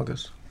again in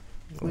August.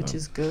 Which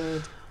is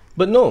good.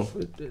 But no,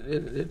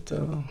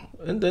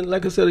 and then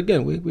like I said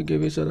again, we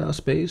give each other our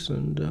space,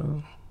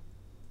 and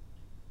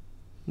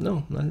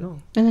no, not at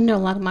all. And I know a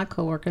lot of my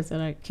coworkers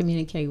that I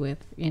communicate with.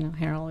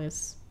 Harold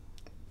is,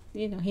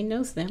 he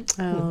knows them.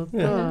 Oh,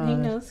 Yeah. He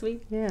knows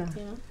Yeah.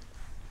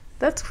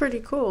 That's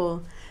pretty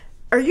cool.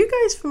 Are you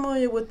guys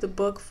familiar with the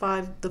book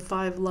The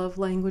Five Love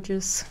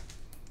Languages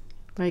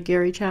by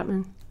Gary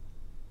Chapman?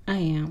 I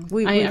am.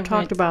 We've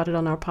talked about it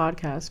on our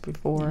podcast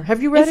before. Yeah.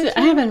 Have you read it?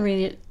 I haven't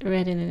read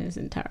it in its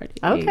entirety.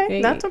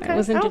 Okay, that's okay. I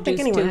was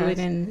introduced to it,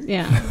 and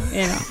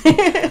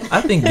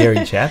I think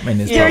Gary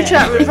Chapman is. Gary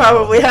Chapman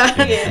probably has.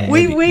 Yeah.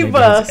 We've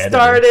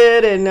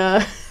started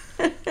and.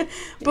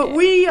 But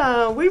we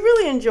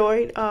really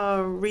enjoyed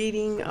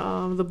reading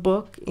the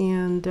book,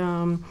 and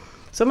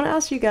so I'm going to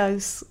ask you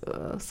guys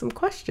some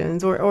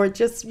questions, or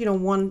just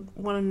want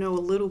to know a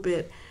little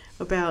bit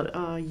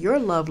about your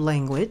love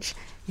language.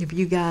 If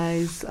you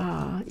guys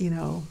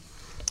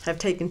have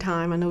taken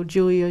time, I know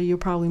Julia, you're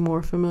probably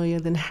more familiar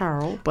than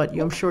Harold, but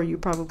I'm sure you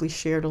probably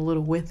shared a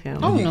little with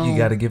him. Oh, no. You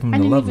got to give him the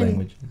love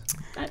languages.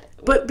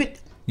 But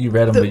you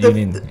read them, but you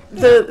didn't.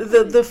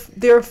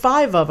 There are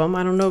 5 of them.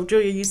 I don't know,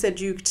 Julia, you said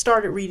you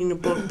started reading the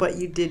book, but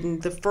you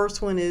didn't. The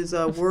first one is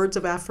words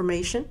of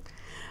affirmation.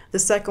 The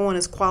second one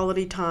is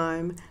quality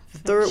time. The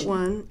third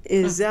one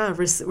is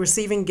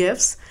receiving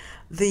gifts.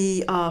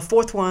 The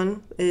fourth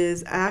one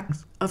is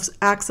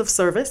acts of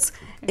service.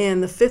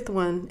 And the fifth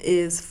one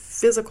is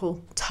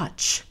physical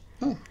touch.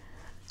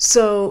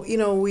 So,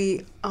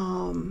 we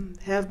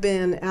have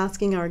been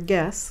asking our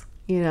guests,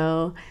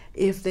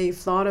 if they've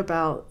thought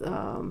about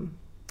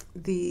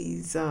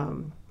these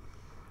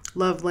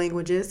love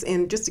languages.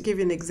 And just to give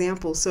you an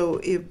example,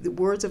 so if the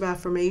words of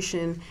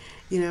affirmation,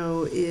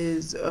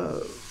 is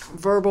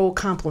verbal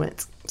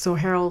compliments. So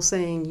Harold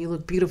saying, you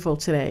look beautiful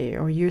today,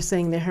 or you're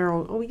saying to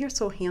Harold, oh, you're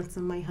so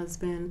handsome, my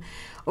husband,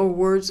 or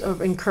words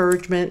of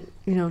encouragement,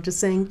 just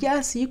saying,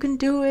 yes, you can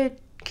do it,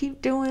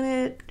 keep doing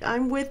it,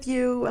 I'm with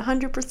you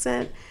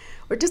 100%,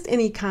 or just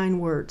any kind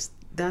words.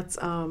 That's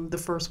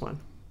the first one,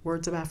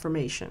 words of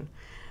affirmation.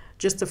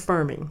 Just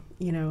affirming,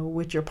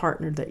 with your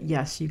partner that,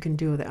 yes, you can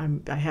do it,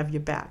 I have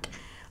your back.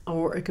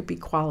 Or it could be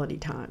quality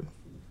time.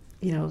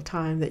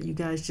 Time that you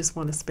guys just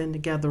want to spend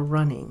together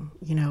running.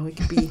 It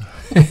could be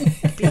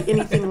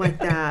anything like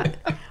that.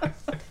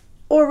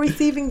 Or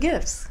receiving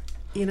gifts,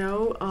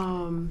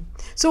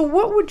 So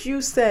what would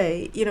you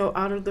say,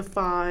 out of the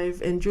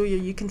 5, and Julia,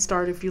 you can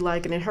start if you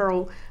like, and then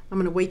Harold, I'm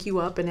going to wake you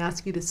up and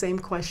ask you the same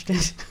question.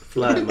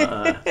 Fly in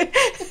my eye.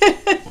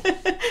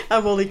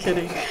 I'm only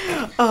kidding.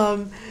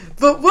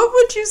 But what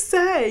would you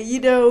say,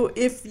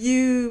 if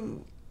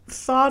you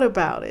thought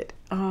about it?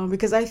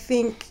 Because I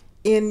think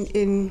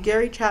in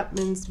Gary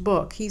Chapman's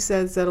book, he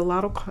says that a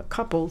lot of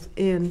couples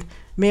in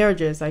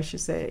marriages, I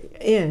should say,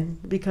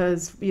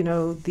 because,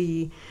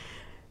 the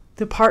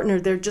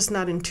partner, they're just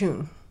not in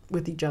tune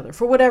with each other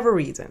for whatever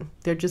reason.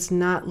 They're just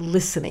not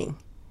listening.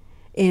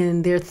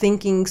 And they're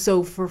thinking,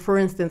 so for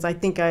instance, I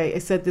think I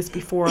said this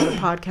before on the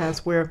podcast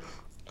where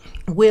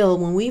Will,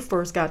 when we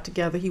first got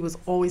together, he was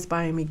always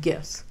buying me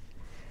gifts.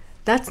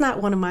 That's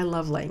not one of my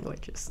love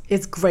languages.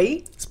 It's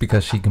great. It's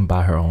because she can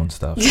buy her own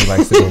stuff. She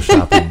likes to go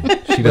shopping.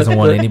 She doesn't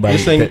want anybody.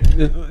 You're saying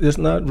it's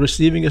not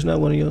receiving is not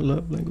one of your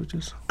love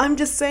languages. I'm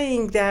just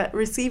saying that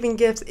receiving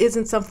gifts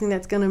isn't something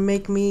that's going to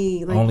make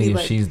me only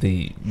if she's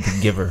the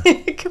giver.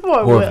 Come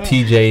on, or Will. if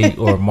TJ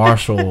or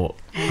Marshall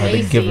are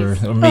the giver,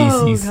 or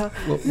Macy's.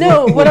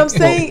 No, what I'm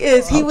saying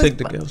is I'll take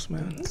the gifts,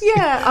 man.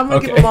 Yeah, I'm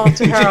gonna give them all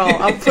to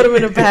Harold. I'll put them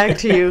in a bag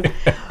to you.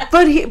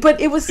 But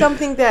it was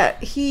something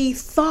that he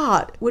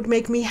thought would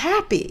make me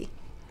happy,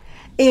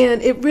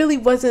 and it really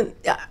wasn't.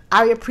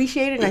 I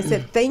appreciated it, and I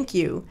said thank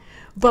you.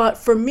 But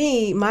for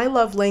me, my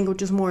love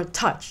language is more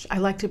touch. I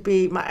like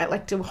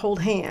to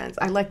hold hands.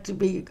 I like to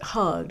be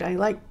hugged. I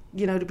like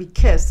to be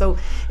kissed. So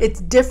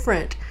it's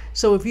different.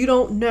 So if you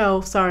don't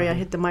know, sorry, I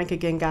hit the mic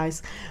again,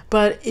 guys.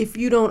 But if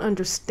you don't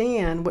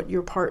understand what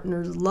your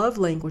partner's love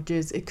language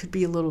is, it could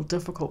be a little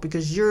difficult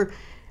because you're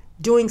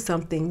doing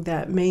something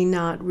that may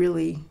not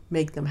really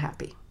make them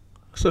happy.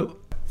 So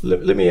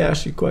let me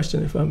ask you a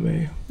question, if I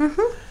may.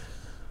 Mm-hmm.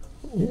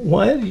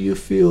 Why do you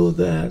feel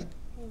that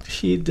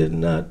he did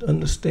not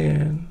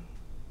understand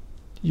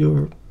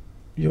your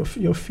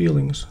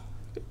feelings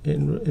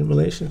in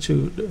relation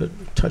to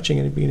touching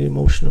and being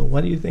emotional?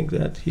 Why do you think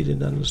that he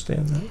didn't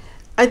understand that?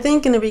 I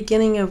think in the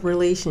beginning of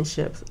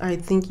relationships, I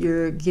think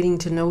you're getting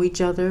to know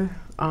each other.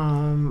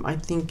 I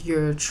think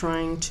you're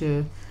trying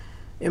to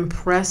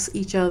impress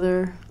each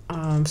other.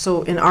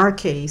 So in our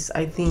case,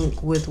 I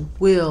think with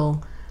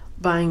Will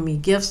buying me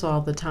gifts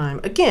all the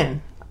time,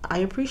 again, I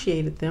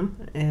appreciated them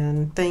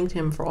and thanked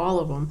him for all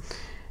of them.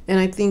 And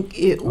I think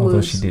it was.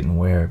 Although she didn't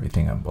wear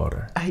everything I bought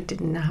her. I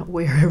did not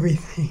wear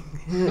everything.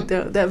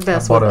 that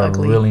vest I bought was her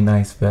ugly. a really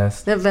nice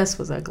vest. That vest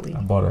was ugly.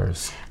 I bought her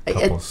a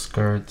couple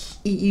skirts.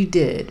 You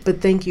did,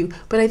 but thank you.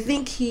 But I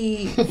think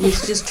he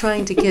was just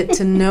trying to get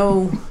to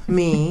know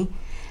me.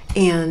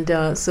 And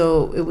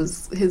so it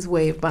was his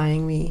way of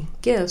buying me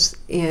gifts.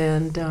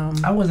 And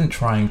I wasn't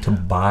trying to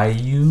buy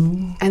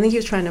you. I think he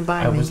was trying to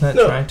buy me. I was not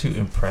trying to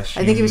impress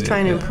you. I think he was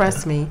trying to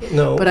impress me.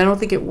 No. But I don't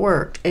think it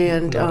worked.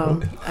 And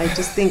I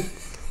just think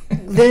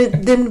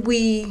then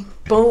we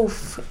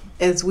both,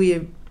 as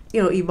we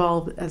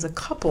evolved as a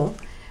couple,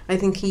 I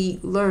think he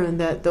learned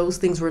that those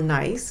things were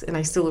nice and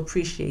I still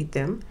appreciate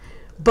them.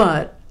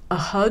 But a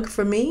hug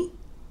for me,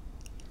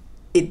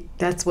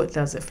 that's what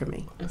does it for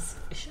me.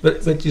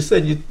 But you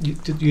said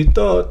you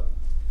thought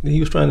that he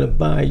was trying to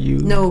buy you.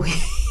 No,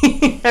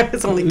 I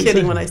was only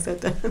kidding when I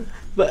said that.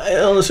 But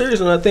on a serious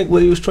note, I think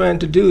what he was trying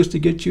to do is to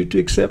get you to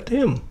accept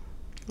him.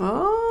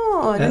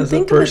 Oh, I didn't as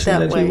think the of it person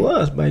that way. he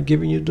was by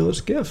giving you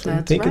those gifts. That's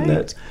and thinking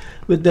right. that,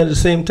 but then at the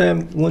same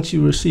time, once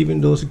you're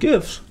receiving those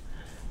gifts,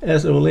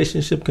 as the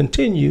relationship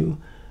continue,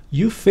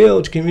 you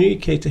failed to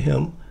communicate to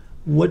him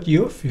what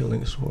your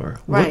feelings were.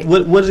 Right.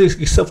 What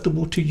is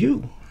acceptable to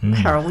you?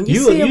 Harold, when you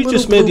see a You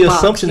just little made the blue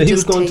assumption box, that he you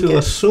was just going take to it.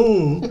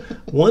 assume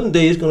one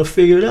day he's going to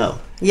figure it out.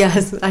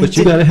 Yes, I But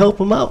you did. got to help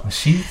him out.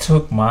 She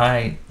took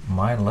my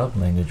love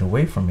language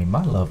away from me.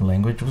 My love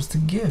language was to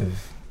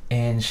give,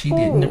 and she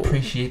didn't Oh.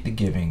 appreciate the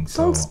giving.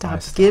 So Don't I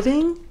stop stopped.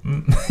 giving.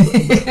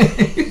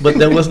 But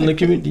that wasn't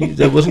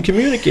that wasn't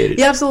communicated.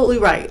 You're absolutely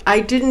right. I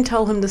didn't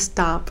tell him to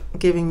stop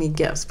giving me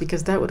gifts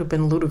because that would have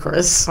been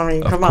ludicrous. I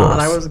mean, Of come on.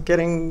 I course. was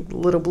getting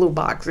little blue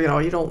box. You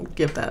don't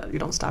give that. You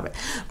don't stop it.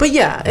 But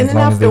yeah, and As then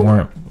long after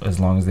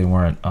as they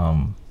weren't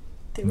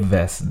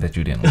vests that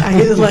you didn't like. I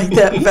didn't like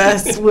that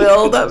vest.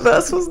 Will that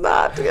vest was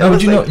not? it No,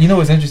 was but like- you know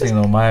what's interesting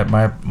though.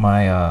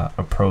 My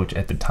approach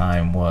at the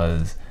time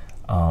was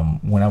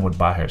when I would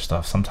buy her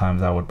stuff.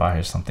 Sometimes I would buy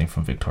her something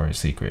from Victoria's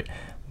Secret,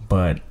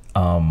 but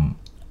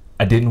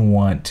I didn't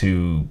want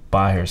to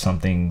buy her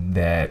something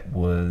that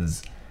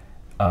was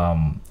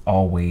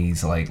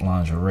always like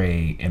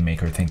lingerie and make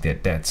her think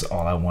that that's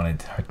all I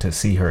wanted her to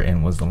see her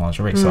in was the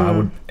lingerie.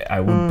 So I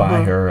would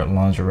buy her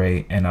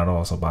lingerie, and I'd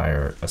also buy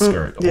her a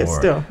skirt yeah, or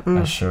still.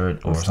 a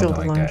shirt or Still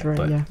something the like lingerie,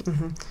 that. But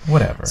yeah.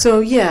 whatever. So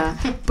yeah,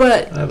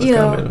 but I have you a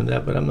know, comment on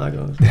that, but I'm not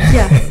going to.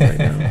 yeah. right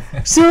now.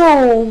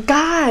 So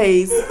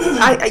guys,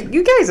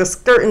 you guys are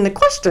skirting the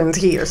questions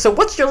here. So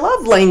what's your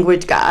love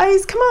language,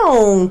 guys? Come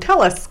on,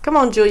 tell us. Come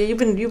on, Julia.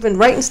 You've been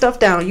writing stuff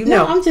down. You No,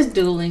 know. I'm just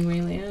dueling,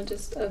 really.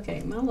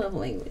 My love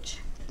language.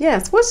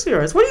 Yes. What's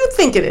yours? What do you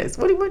think it is?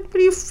 What do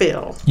you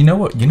feel? You know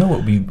what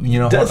we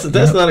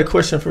That's not a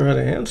question for her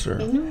to answer.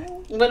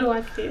 What do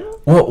I feel?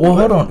 Well,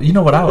 hold on. You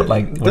know what I would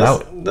like?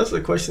 That's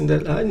a question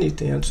that I need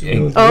to answer.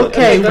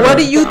 Okay, what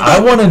do you think? I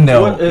want to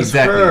know What is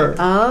exactly her?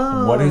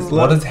 Oh.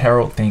 what does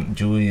Harold think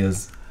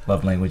Julia's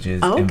love language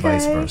is, and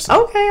vice versa.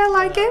 Okay, I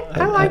like it.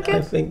 I like I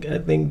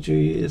it. think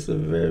Julia is a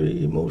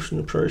very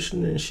emotional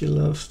person, and she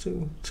loves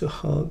to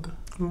hug.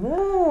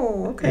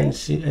 Oh, okay. And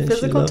she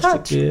Physical loves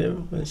touch. to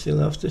give, and she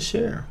loves to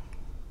share.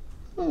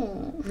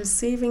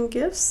 Receiving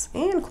gifts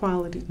and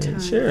quality time.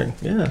 And sharing,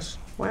 yes.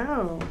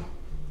 Wow.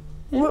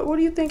 What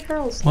do you think,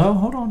 Harold? Well,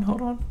 hold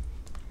on.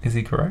 Is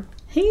he correct?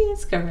 He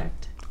is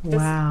correct.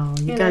 Wow,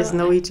 you you guys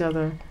know, know each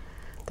other.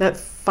 That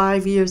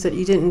 5 years that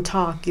you didn't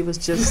talk, it was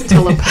just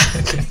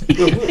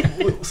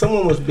telepathic.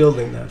 Someone was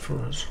building that for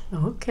us.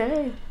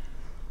 Okay.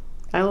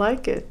 I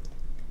like it.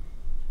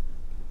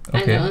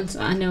 Okay.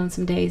 I know on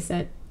some days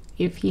that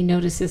if he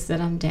notices that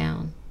I'm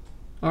down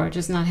or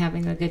just not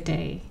having a good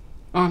day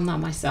or I'm not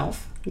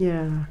myself,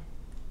 Yeah.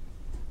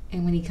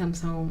 and when he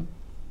comes home,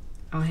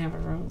 I'll have a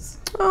rose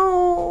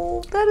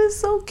Oh, that is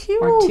so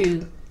cute. or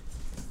 2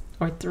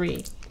 or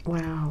 3.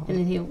 Wow. And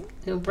then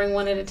he'll bring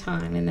one at a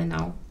time, and then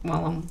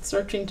while I'm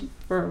searching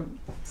for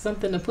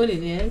something to put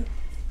it in,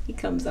 he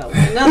comes out with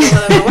another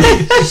one.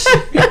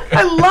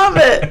 I love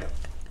it.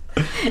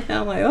 And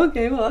I'm like,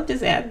 okay, well, I'll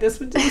just add this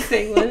one to the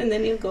same one, and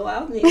then he'll go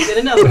out and he'll get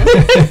another one.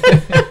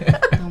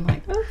 I'm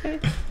like, okay.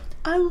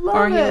 I love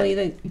Or he'll it.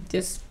 either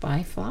just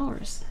buy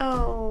flowers,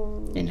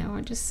 Oh.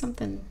 or just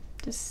something,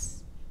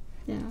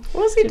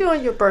 What's he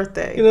doing your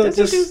birthday? You know, Did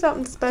he just- do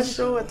something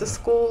special at the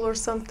school or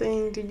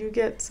something? Did you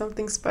get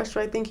something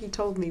special? I think he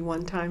told me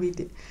one time he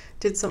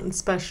did something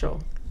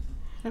special.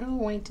 I don't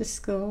went to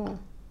school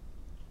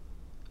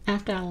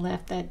after I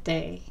left that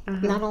day,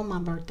 not on my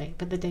birthday,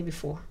 but the day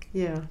before,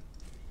 Yeah.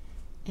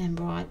 and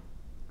brought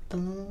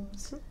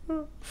balloons,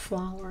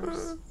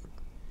 flowers.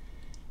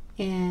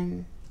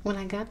 And when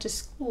I got to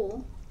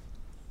school,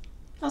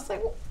 I was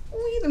like,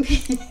 wait a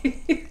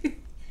minute.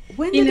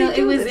 When did he it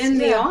do was this? in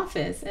the Yeah.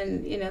 office,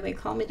 and they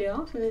called me to the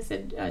office and they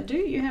said, "Do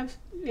you have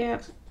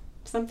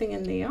something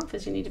in the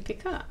office you need to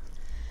pick up?"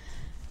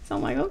 So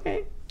I'm like,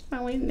 "Okay."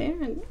 I went in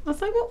there and I was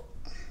like, "Well,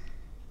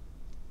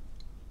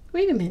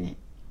 wait a minute.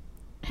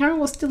 Harold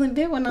was still in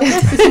bed when I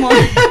left this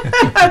morning."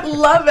 I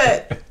love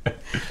it.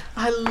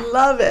 I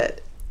love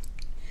it.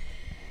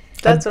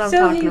 That's what I'm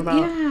talking about.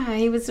 Yeah,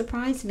 he would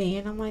surprise me,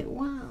 and I'm like,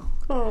 wow.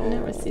 Oh.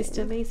 Never ceased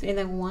to amaze me. And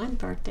then one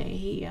birthday,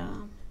 he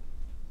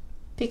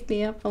picked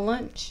me up for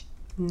lunch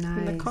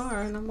in the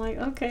car, and I'm like,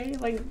 okay.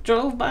 Like,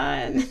 drove by,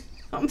 and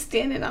I'm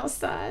standing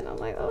outside, and I'm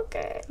like,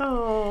 okay.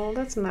 Oh,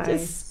 that's nice.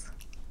 Just,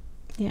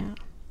 yeah,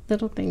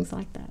 little things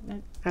like that.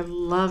 I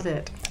love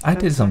it. I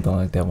did something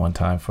like that one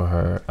time for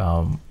her.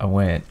 I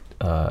went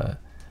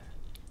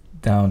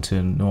down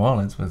to New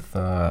Orleans with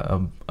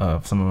some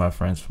of my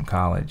friends from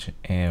college,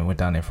 and went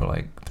down there for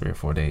like 3 or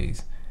 4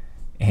 days.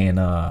 And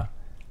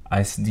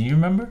do you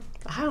remember?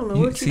 I don't know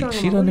what you're talking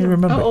She about. don't even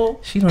remember. Uh-oh.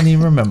 She don't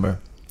even remember.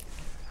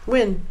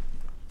 When?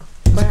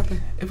 What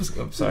happened? It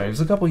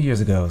was a couple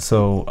years ago.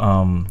 So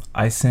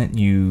I sent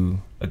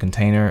you a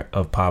container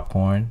of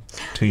popcorn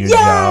to your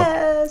job.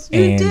 Yes,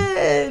 you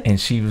did. And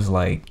she was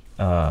like,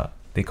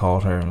 they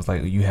called her and was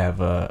like, you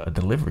have a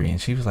delivery.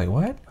 And she was like,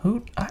 what?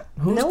 Who's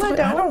No, I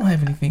I don't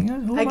have anything.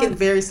 I get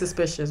very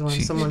suspicious when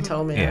someone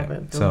told me I have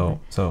it. So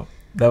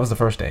that was the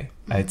first day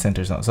I had sent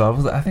her something.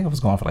 So I think I was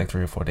gone for like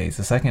 3 or 4 days.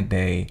 The second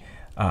day,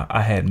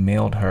 I had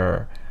mailed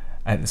her.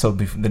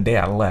 The day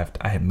I left,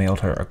 I had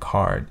mailed her a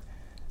card.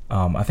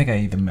 I think I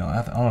either mailed.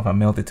 I don't know if I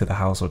mailed it to the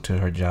house or to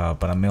her job,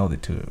 but I mailed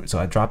it to her. So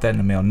I dropped that in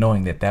the mail,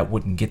 knowing that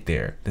wouldn't get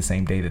there the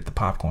same day that the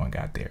popcorn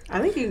got there.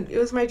 I think it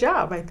was my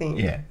job. I think.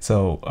 Yeah.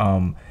 So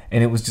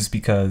and it was just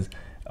because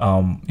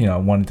I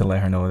wanted to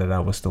let her know that I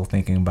was still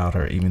thinking about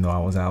her, even though I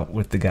was out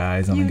with the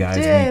guys on the guys'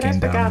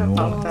 weekend down in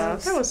New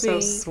Orleans. That was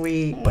so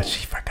sweet. But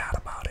she forgot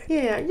about it.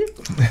 Yeah,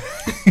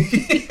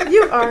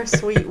 you are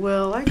sweet,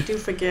 Will. I do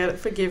forget.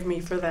 Forgive me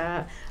for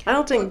that. I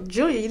don't think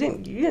Julia, you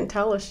didn't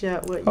tell us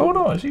yet what. Hold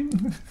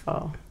on,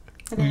 Oh.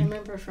 And I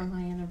remember from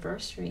my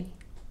anniversary,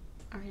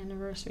 our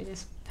anniversary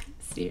this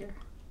past year,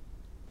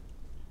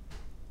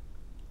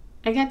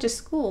 I got to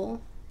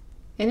school,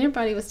 and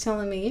everybody was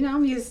telling me,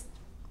 I'm just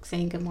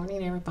saying good morning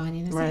to everybody,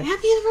 and it's like,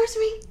 happy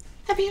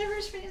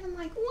anniversary, and I'm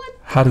like, what?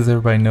 How does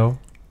everybody know?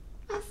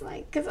 I was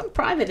like, because I'm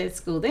private at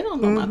school, they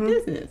don't know my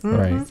business.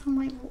 Right. So I'm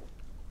like, well,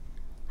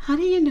 how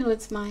do you know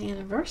it's my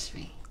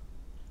anniversary?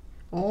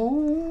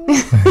 Oh.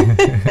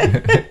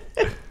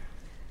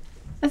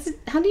 I said,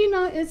 how do you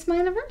know it's my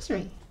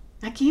anniversary?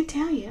 I can't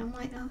tell you. I'm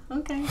like, oh,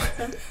 okay.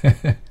 So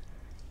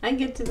I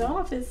get to the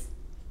office.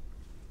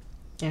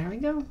 There we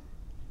go.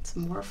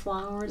 Some more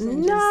flowers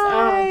and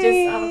I was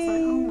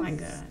like, oh my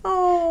God.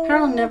 Oh.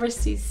 Harold never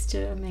ceased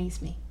to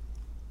amaze me.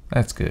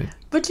 That's good.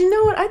 But you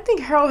know what? I think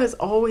Harold has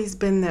always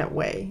been that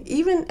way.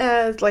 Even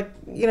as our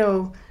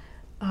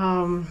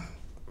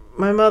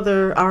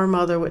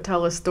mother would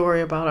tell a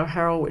story about how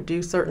Harold would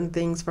do certain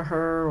things for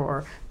her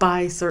or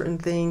buy certain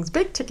things,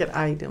 big ticket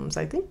items.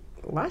 I think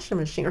washing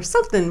machine or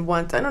something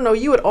once. I don't know.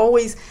 You would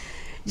always.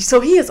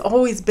 So he has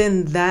always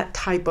been that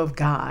type of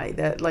guy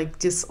that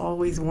just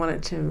always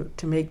wanted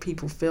to make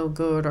people feel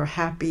good or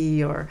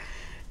happy or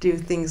do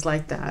things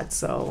like that.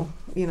 So,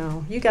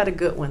 you got a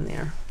good one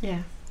there.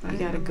 Yeah. You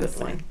got a good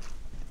one.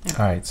 Yeah.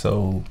 All right.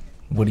 So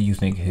what do you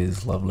think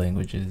his love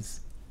language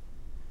is?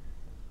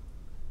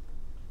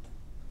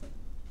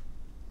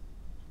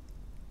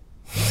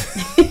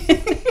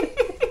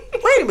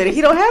 Wait a minute.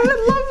 He don't have a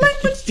love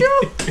language, Joe?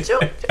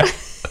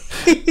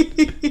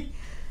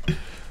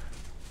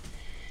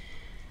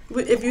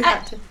 If you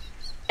had to.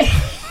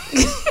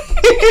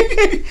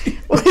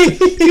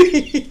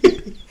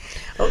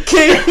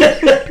 Okay.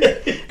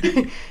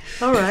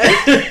 All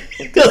right.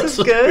 This is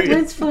good.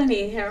 That's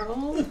funny,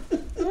 Harold.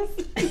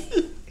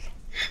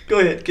 Go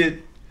ahead,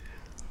 kid.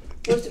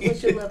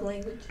 What's your love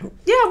language?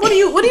 Yeah, what do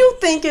you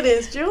think it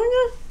is,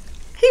 Junior?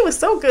 He was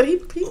so good. He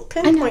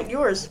pinpoint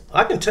yours.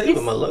 I can tell you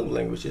what my love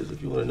language is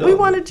if you want to know. We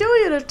wanted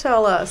Julia to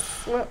tell us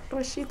what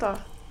she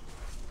thought.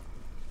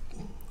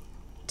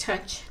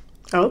 Touch.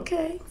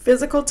 Okay.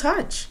 Physical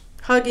touch.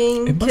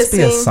 Hugging, It must kissing.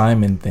 be a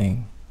Simon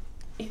thing.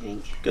 You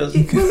think? Because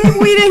Maybe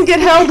we didn't get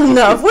held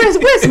enough. Wait a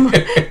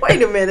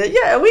minute.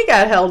 Yeah, we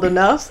got held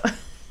enough.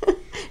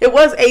 It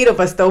was 8 of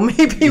us, though.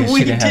 Maybe Yeah, she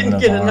we didn't have didn't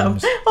get enough enough.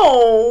 arms.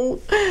 Oh.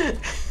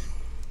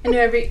 I know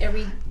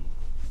every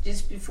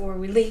just before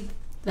we leave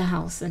the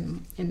house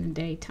in the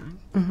daytime,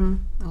 I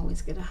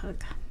always get a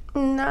hug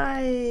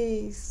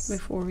Nice.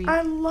 before we.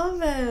 I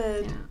love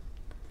it.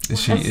 Yeah.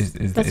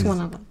 That's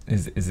one of them.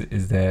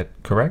 Is that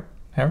correct,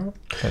 Harold?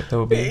 That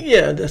would be.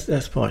 yeah,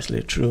 that's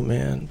partially true,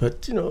 man.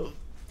 But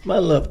my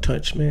love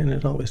touch, man,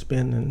 has always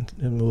been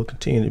and will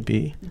continue to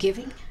be.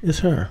 Giving. It's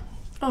her.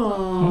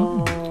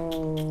 Oh.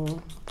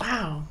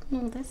 Wow.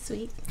 Oh, that's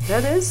sweet.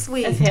 That is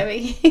sweet. That's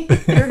heavy.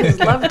 You're his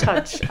love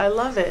touch. I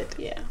love it.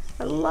 Yeah.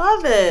 I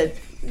love it.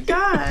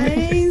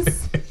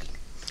 Guys.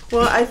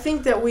 Well, I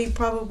think that we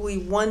probably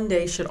one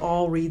day should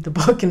all read the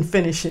book and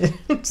finish it.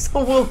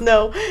 So we'll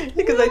know,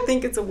 because I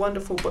think it's a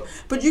wonderful book.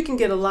 But you can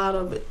get a lot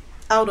of it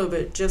out of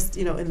it just,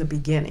 in the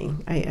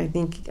beginning. I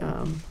think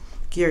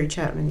Gary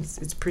Chapman,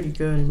 it's pretty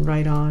good and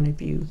right on if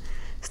you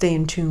stay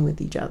in tune with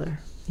each other.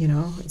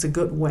 It's a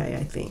good way,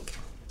 I think.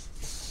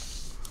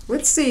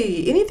 Let's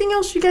see. Anything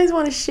else you guys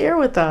want to share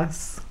with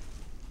us?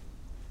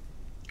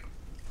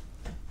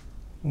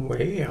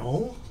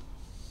 Well,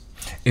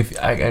 If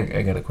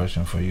I got a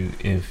question for you.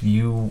 If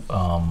you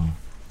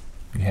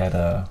you had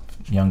a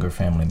younger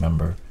family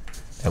member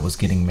that was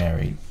getting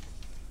married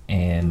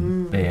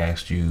and they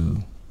asked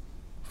you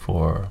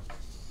for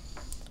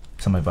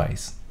some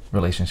advice,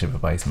 relationship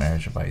advice,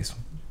 marriage advice,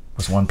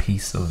 what's one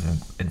piece of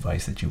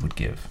advice that you would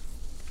give?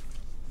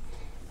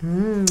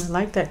 I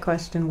like that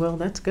question, Will.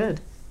 That's good.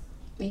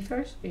 Me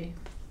first?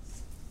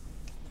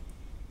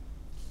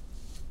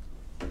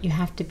 You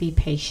have to be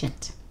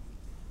patient.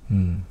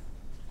 I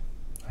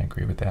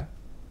agree with that.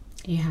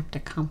 You have to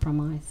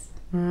compromise.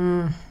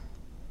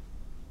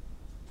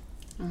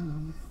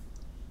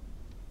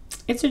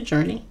 It's a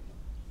journey.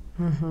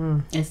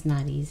 It's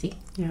not easy.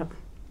 Yep.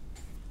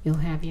 You'll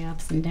have your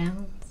ups and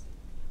downs,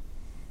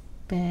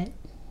 but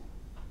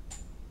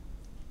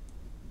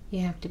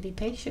you have to be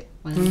patient.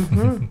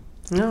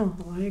 No,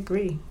 I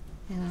agree.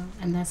 You know,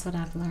 and that's what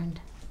I've learned.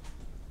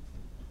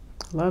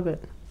 Love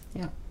it.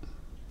 Yeah.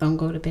 Don't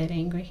go to bed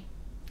angry.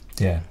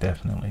 Yeah,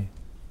 definitely.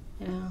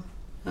 Yeah.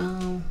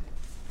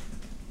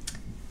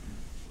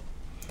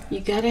 You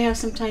gotta have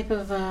some type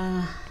of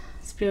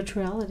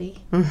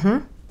spirituality.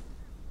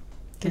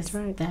 That's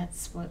right.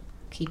 That's what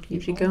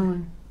keeps you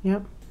going.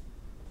 Yep.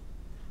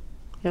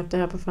 You have to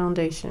have a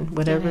foundation,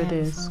 whatever it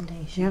is.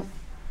 Yep.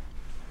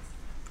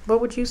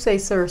 What would you say,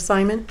 Sir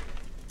Simon?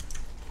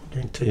 I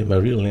can't tell you my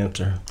real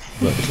answer,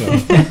 but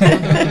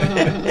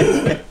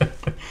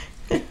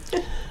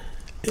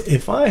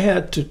if I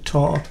had to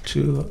talk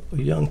to a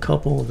young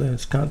couple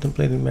that's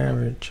contemplating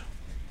marriage,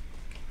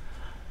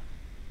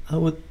 I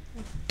would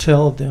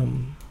tell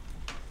them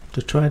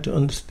to try to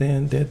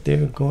understand that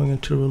they're going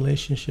into a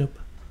relationship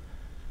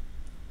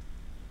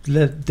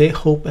that they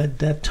hope at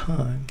that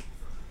time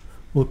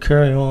will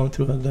carry on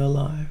throughout their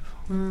life.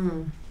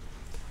 And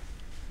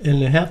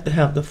they have to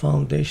have the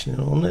foundation.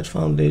 And on that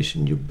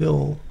foundation, you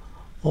build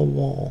a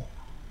wall.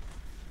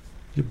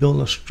 You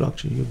build a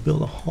structure. You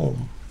build a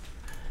home.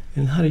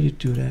 And how do you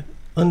do that?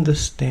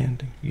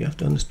 Understanding. You have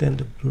to understand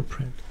the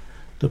blueprint.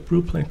 The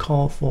blueprint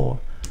called for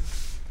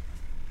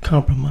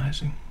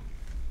compromising.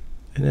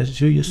 And as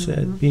Julia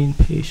said, being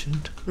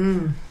patient.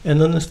 And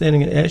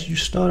understanding it as you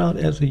start out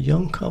as a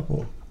young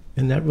couple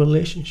in that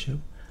relationship,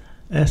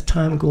 as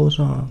time goes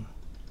on,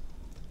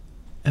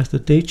 as the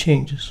day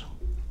changes,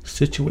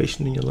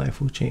 situation in your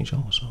life will change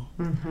also.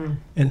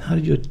 And how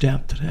do you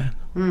adapt to that?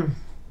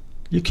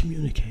 You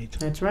communicate.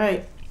 That's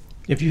right.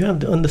 If you have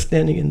the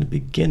understanding in the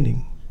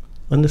beginning,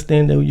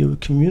 understand that you will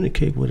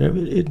communicate whatever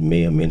it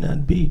may or may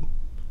not be,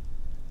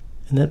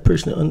 and that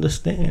person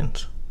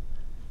understands.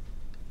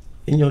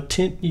 In your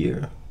 10th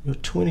year, your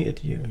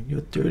 20th year,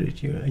 your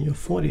 30th year, and your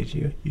 40th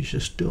year, you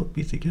should still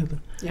be together.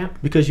 Yep.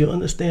 Because you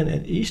understand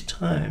that each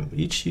time,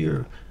 each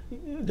year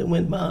that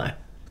went by,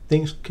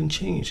 things can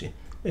change.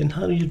 And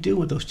how do you deal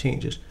with those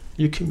changes?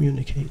 You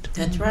communicate.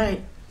 That's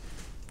right.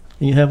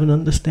 And you have an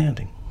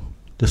understanding.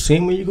 The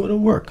same way you go to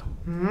work.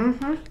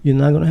 You're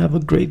not going to have a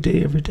great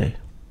day every day,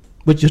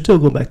 but you still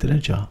go back to that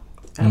job.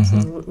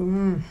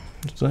 Absolutely.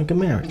 It's like a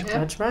marriage. Yep.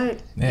 That's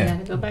right. Yeah. You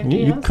gotta go back to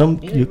You your come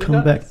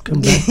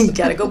husband. back. You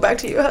got to go back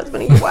to your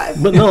husband and your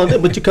wife. But no,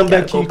 but you come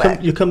Gotta back to go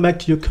back. you come back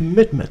to your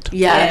commitment.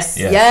 Yes.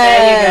 Yes. Yes.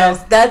 There you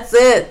go. That's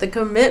it. The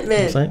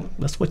commitment.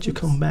 That's what you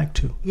come back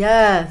to.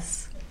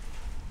 Yes.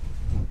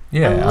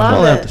 Yeah. I That's love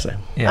all I have it. to say.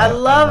 Yeah, I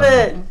love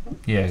it.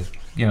 Yeah,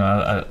 you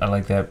know, I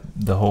like that.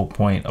 The whole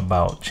point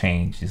about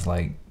change is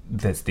like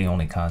that's the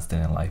only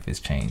constant in life is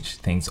change.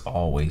 Things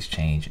always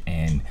change,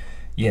 and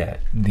yeah,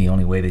 the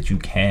only way that you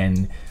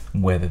can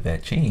weather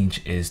that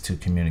change is to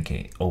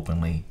communicate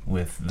openly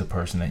with the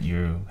person that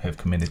you have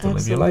committed to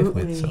live your life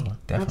with. So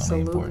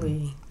definitely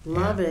important.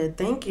 Love it.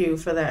 Thank you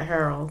for that,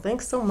 Harold.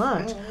 Thanks so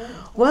much.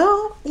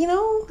 Well, you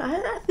know,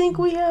 I think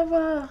we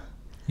have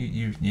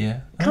Yeah.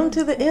 come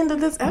to the end of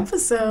this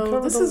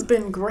episode. This has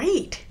been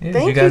great. Yeah,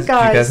 Thank did you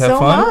guys have so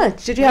fun?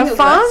 much. Did you have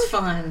fun? It was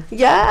fun.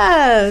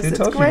 Yes, I it's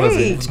told you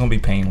great. it was going to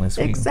be painless.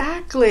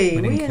 Exactly.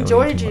 we didn't We kill you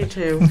enjoyed too you much.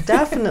 too.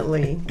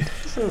 Definitely.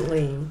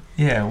 Definitely.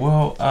 Yeah.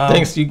 Well.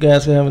 Thanks to you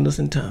guys for having us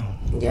in town.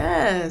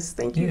 Yes.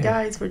 Thank you Yeah.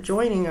 guys for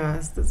joining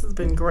us. This has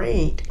been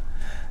great.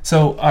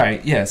 So all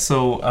right. Yeah.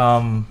 So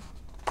I'm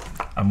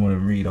going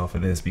to read off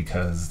of this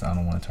because I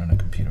don't want to turn the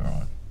computer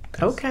on.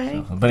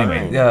 Okay. But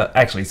anyway, fine.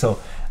 actually, so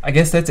I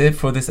guess that's it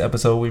for this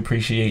episode. We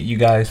appreciate you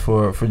guys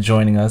for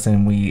joining us,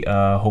 and we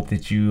hope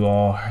that you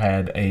all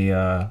had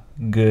a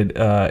good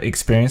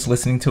experience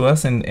listening to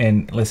us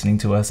and listening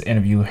to us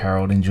interview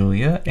Harold and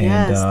Julia. And,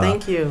 Yes,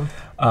 thank you.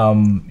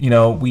 You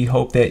know, we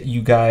hope that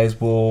you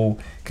guys will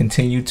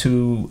continue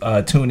to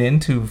tune in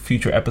to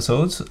future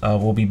episodes.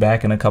 We'll be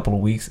back in a couple of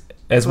weeks.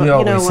 As we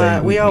always say,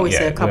 we always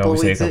say a couple of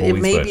weeks. It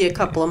may be a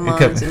couple of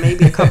months. It may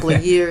be a couple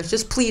of years.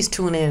 Just please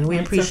tune in. We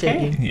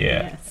appreciate you.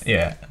 Yeah, Yes.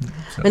 yeah.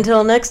 So,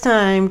 Until next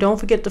time, don't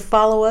forget to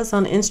follow us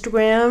on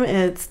Instagram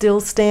at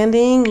Still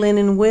Standing, Lynn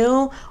and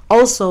Will.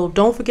 Also,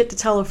 don't forget to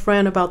tell a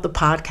friend about the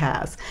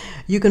podcast.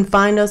 You can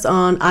find us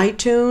on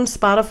iTunes,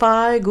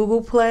 Spotify,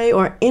 Google Play,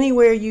 or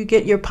anywhere you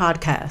get your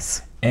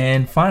podcasts.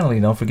 and finally,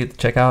 don't forget to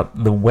check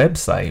out the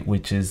website,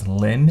 which is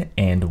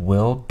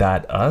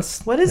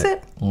lynnandwill.us. What is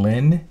it?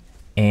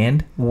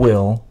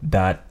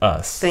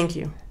 lynnandwill.us. Thank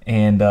you.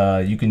 And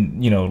you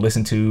can,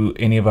 listen to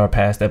any of our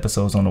past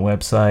episodes on the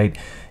website.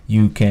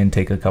 You can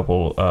take a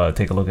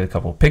look at a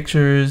couple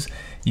pictures.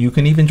 You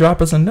can even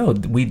drop us a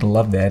note. We'd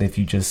love that if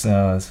you just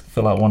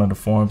fill out one of the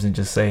forms and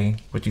just say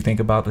what you think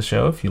about the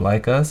show. If you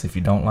like us, if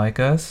you don't like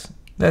us,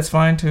 that's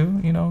fine too.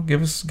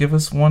 Give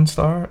us 1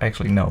 star.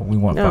 Actually, no, we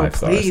want 5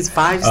 stars. Please,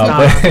 5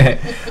 stars.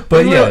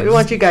 But we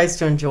want you guys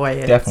to enjoy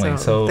it. Definitely.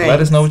 So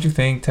let us know what you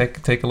think.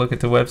 Take a look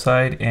at the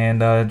website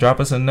and drop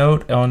us a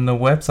note on the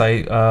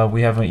website.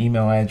 We have an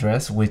email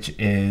address, which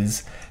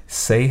is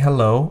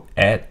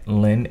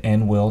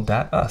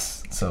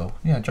sayhello@lynnandwill.us. So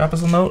drop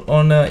us a note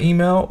on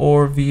email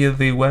or via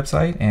the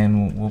website,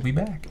 and we'll be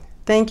back.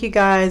 Thank you,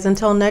 guys.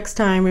 Until next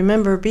time,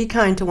 remember, be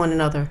kind to one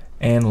another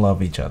and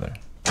love each other.